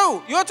not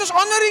so. You're just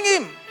honoring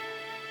him.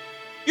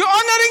 You're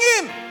honoring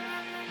him.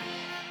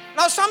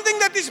 Now something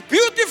that is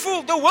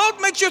beautiful, the world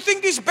makes you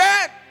think is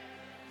bad.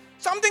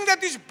 Something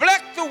that is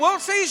black, the world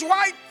says is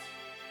white.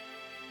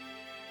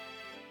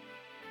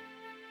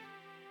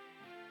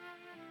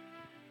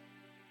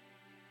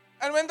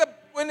 And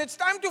when it's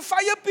time to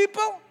fire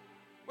people,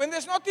 when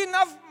there's not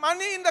enough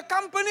money in the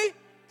company,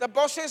 the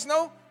boss says,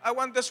 no, I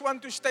want this one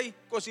to stay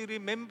because he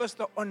remembers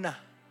the honor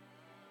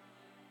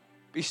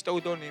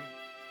bestowed on him.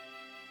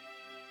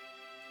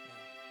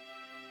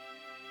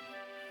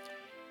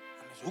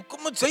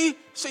 Hoekom moet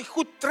sy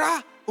goed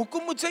dra?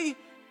 Hoekom moet sy?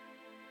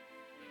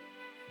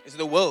 It's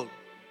the world.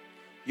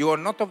 You are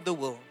not of the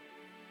world.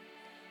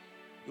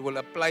 You will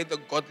apply the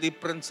godly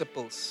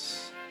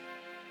principles.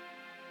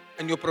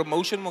 And your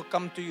promotion will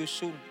come to you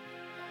soon.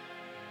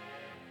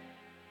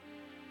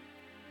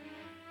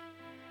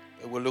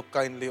 They will look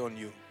kindly on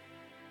you.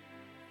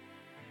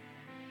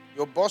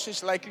 Your boss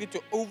is likely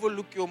to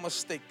overlook your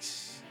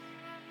mistakes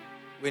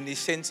when he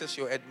senses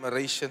your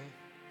admiration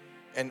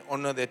and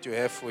honor that you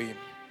have for him.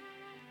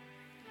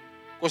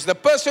 Because the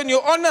person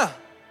you honor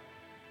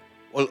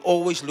will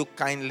always look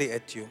kindly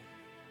at you.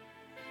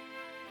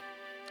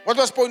 What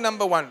was point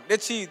number 1?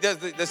 Let's see,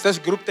 this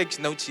group takes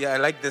notes here. I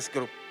like this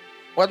group.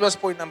 What was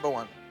point number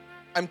 1?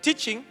 I'm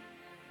teaching.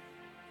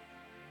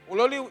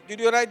 Uloli, did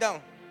you write down?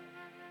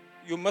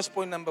 You missed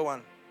point number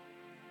 1.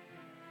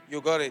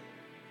 You got it.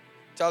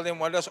 Tell them,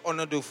 what does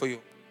honor do for you?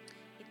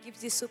 It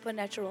gives you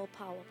supernatural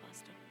power,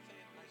 Pastor.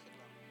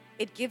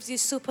 It gives you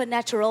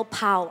supernatural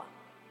power.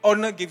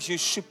 Honor gives you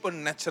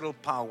supernatural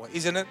power,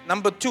 isn't it?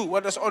 Number 2,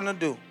 what does honor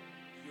do?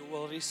 You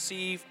will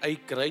receive a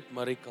great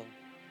miracle.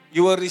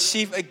 You will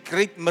receive a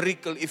great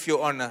miracle if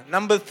you honor.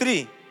 Number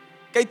 3,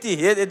 Katie,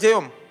 here,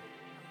 Ejayom.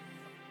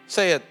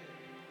 Say it.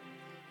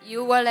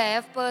 You will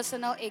have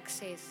personal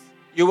access.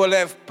 You will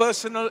have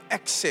personal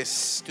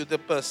access to the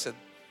person.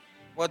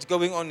 What's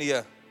going on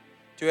here?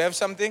 Do you have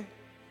something?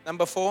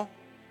 Number 4,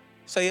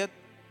 say it.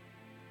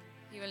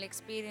 You will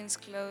experience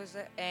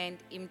closer and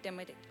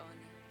intimate honor.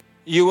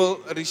 You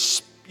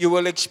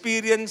will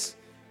experience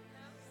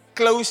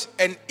close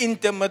and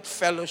intimate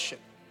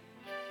fellowship.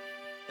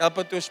 Help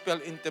her to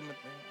spell intimate.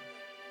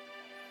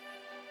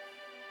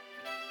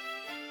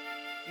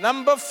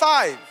 Number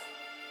 5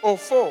 or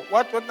 4.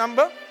 What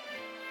number?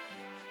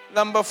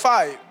 Number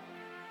 5.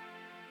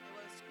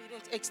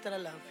 Extra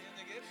love.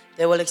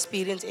 They will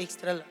experience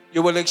extra love.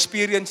 You will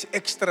experience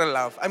extra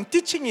love. I'm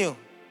teaching you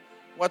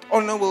what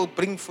honor will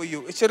bring for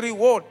you. It's a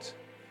reward.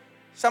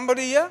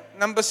 Somebody here?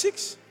 Number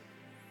 6.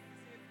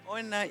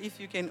 Honor if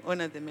you can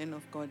honor the man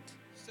of God.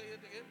 Say it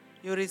again.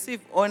 You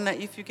receive honor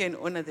if you can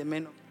honor the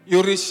man of God.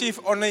 You receive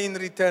honor in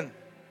return.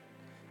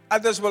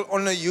 Others will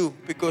honor you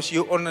because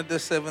you honor the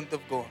servant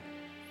of God.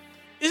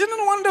 Isn't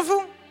it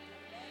wonderful?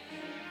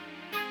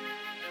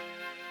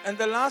 And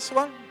the last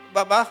one,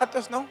 Baba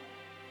Khatas, no?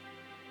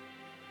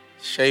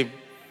 Shame.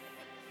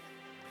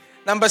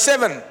 Number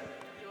 7. You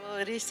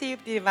will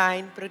receive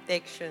divine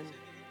protection.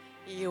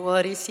 You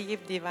will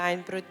receive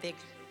divine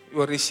protection. You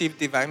will receive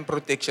divine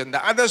protection.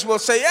 The others will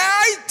say,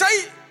 hey,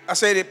 I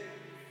said it.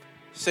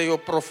 Say your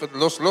prophet,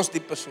 los the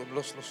person,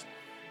 los.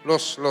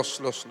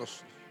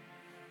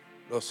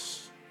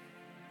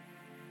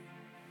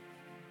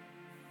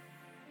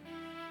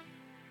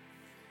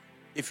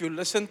 If you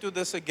listen to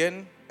this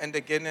again and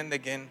again and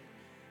again,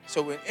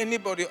 so when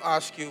anybody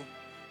asks you,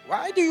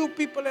 why do you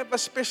people have a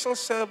special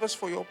service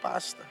for your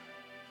pastor?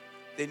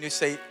 Then you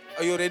say,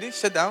 are you ready?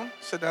 Sit down.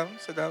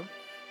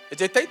 Is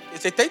jy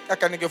tyd? Ek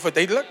kan ek jou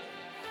verduidelik.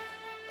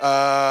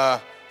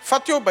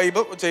 Vat jou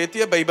Bybel, want jy het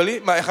nie 'n Bybel nie,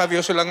 maar ek gaan vir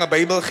jou so lank 'n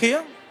Bybel gee.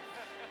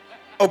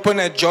 Open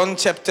at John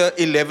chapter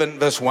 11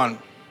 verse 1.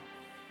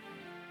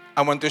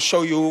 I want to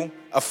show you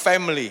a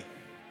family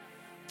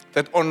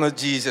that honor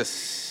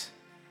Jesus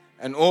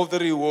and all the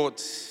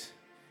rewards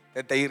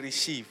that they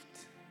received.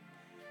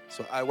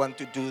 So I want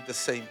to do the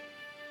same,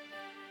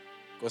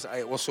 because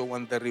I also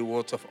want the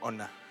rewards of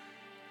honor.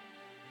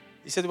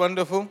 Is it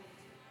wonderful?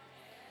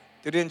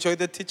 Did you enjoy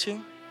the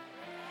teaching?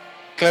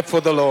 Clap for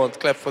the Lord.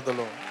 Clap for the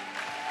Lord.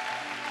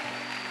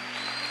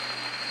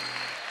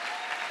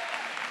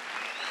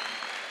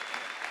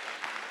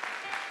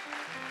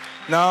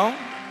 Now,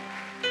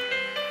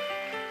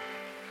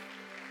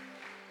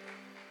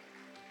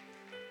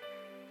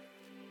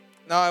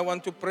 I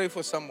want to pray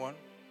for someone.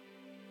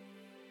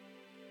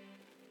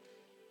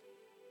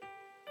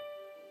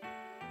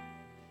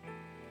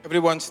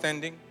 Everyone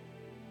standing.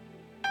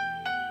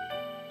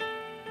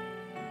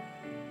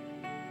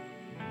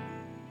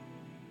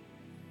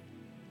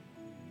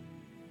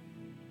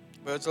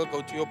 Virgil,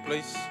 go to your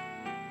place.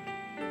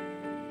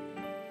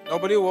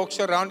 Nobody walks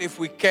around if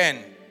we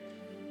can.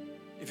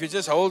 If you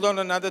just hold on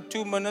another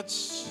 2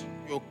 minutes,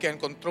 you can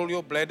control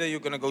your bladder. You're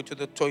going to go to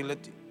the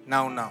toilet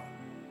now.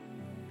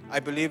 I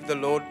believe the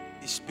Lord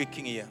is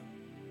speaking here.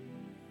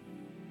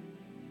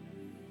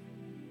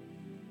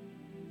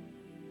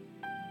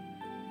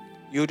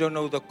 You don't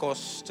know the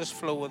cost. Just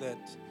flow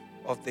that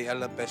of the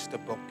alabaster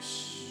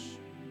box.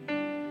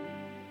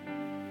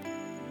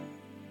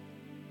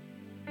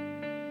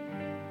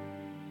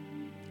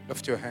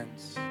 Lift your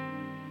hands.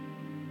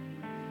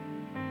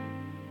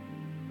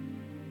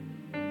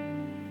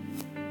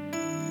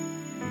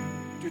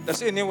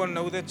 Does anyone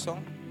know that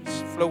song?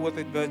 Just flow with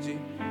it, Virgie.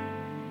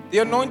 The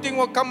anointing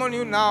will come on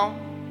you now.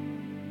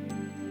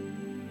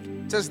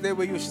 Just there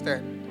where you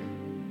stand.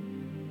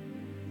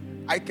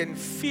 I can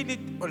feel it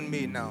on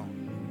me now.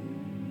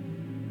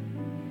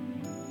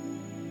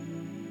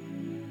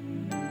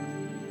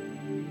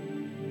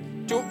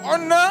 To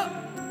honor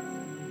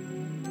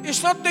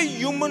is not a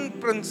human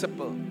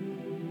principle.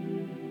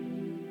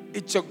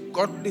 It's a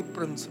godly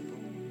principle.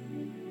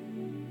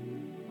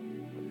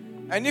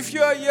 And if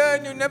you are here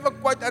and you never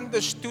quite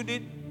understood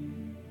it,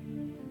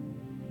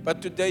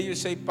 but today you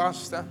say,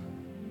 Pastor,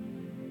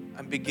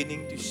 I'm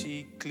beginning to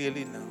see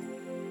clearly now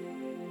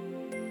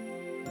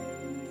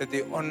that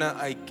the honor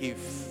I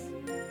give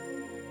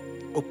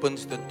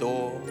opens the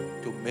door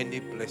to many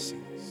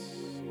blessings.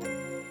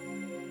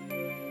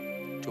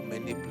 To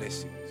many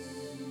blessings.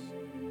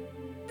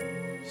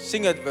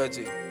 Sing it,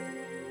 Virgie.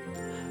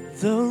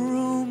 The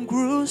room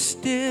grew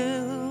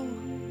still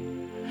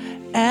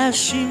as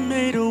she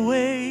made her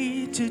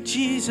way to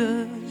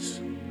Jesus.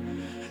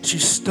 She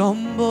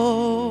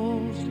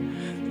stumbled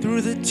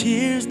through the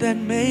tears that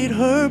made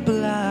her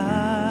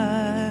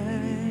blind.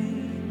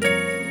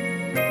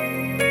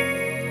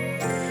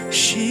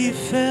 She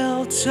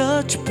felt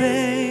such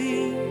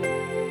pain.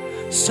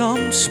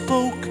 Some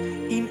spoke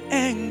in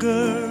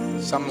anger.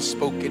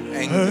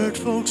 Heard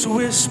folks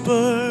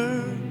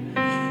whisper,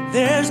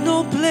 there's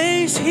no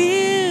place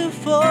here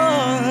for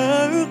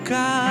her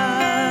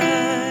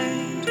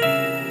kind.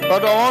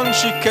 But on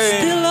she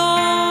came. Still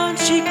on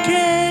she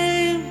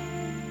came,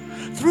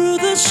 through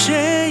the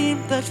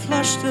shame that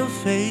flushed her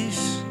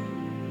face,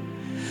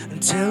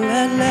 until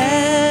at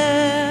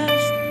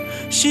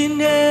last she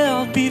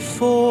knelt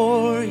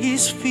before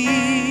his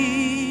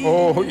feet.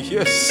 Oh,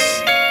 yes.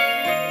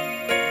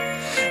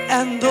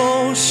 And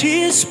though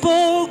she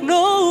spoke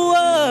no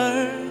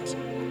words,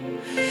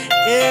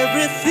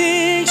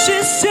 everything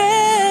she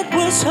said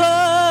was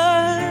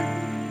heard,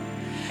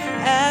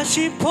 as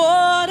she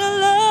poured her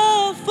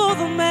love for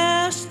the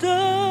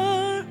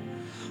Master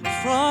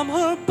from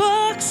her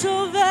box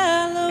of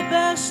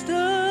alabaster.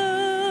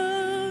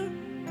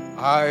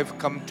 I've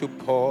come to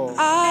pour.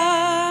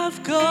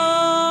 I've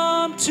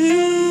come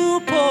to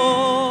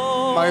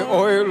pour my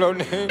oil on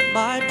him.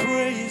 My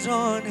praise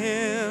on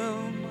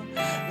him,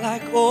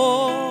 like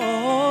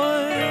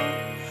oil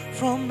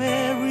from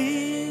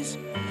Mary's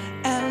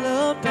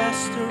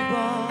alabaster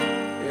box.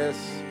 Yes.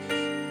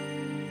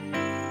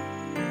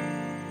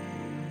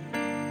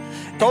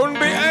 Don't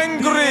be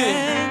angry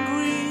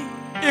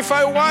if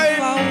I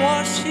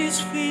wash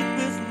his feet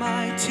with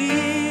my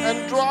tears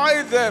and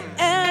dry them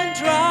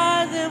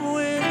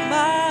with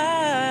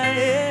my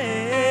hair.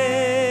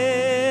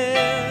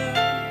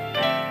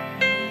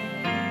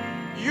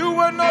 You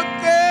were not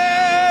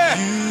there.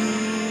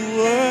 You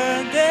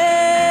weren't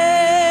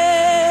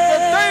there. The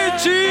day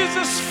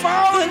Jesus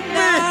found the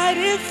night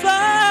he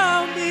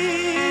found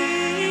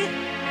me.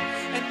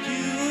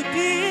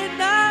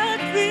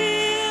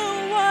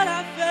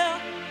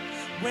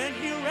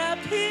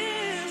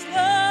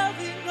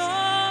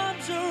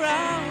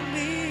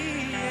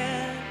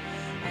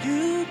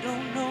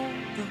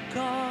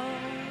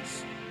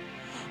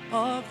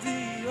 of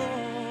the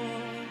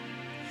oil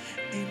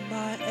in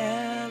my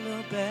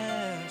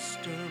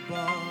alabaster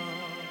box.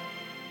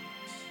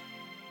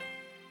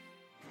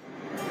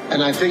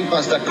 And I think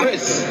Pastor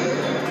Chris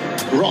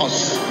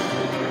Ross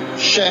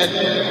shared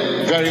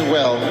very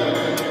well.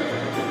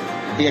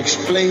 He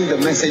explained the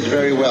message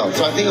very well.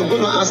 So I think I'm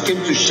going to ask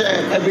him to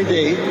share every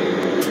day.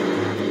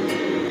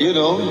 You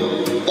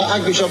know, the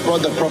Archbishop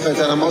brought the prophet,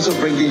 and I'm also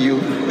bringing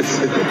you.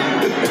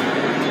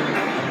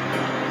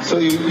 So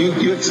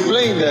you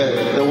explain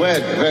the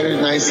word very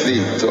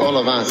nicely to all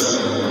of us.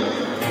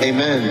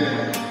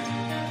 Amen.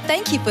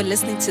 Thank you for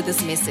listening to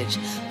this message.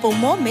 For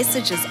more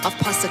messages of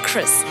Pastor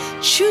Chris,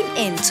 tune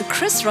in to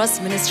Chris Ross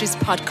Ministries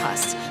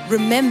podcast.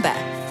 Remember,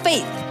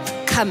 faith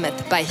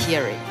cometh by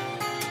hearing.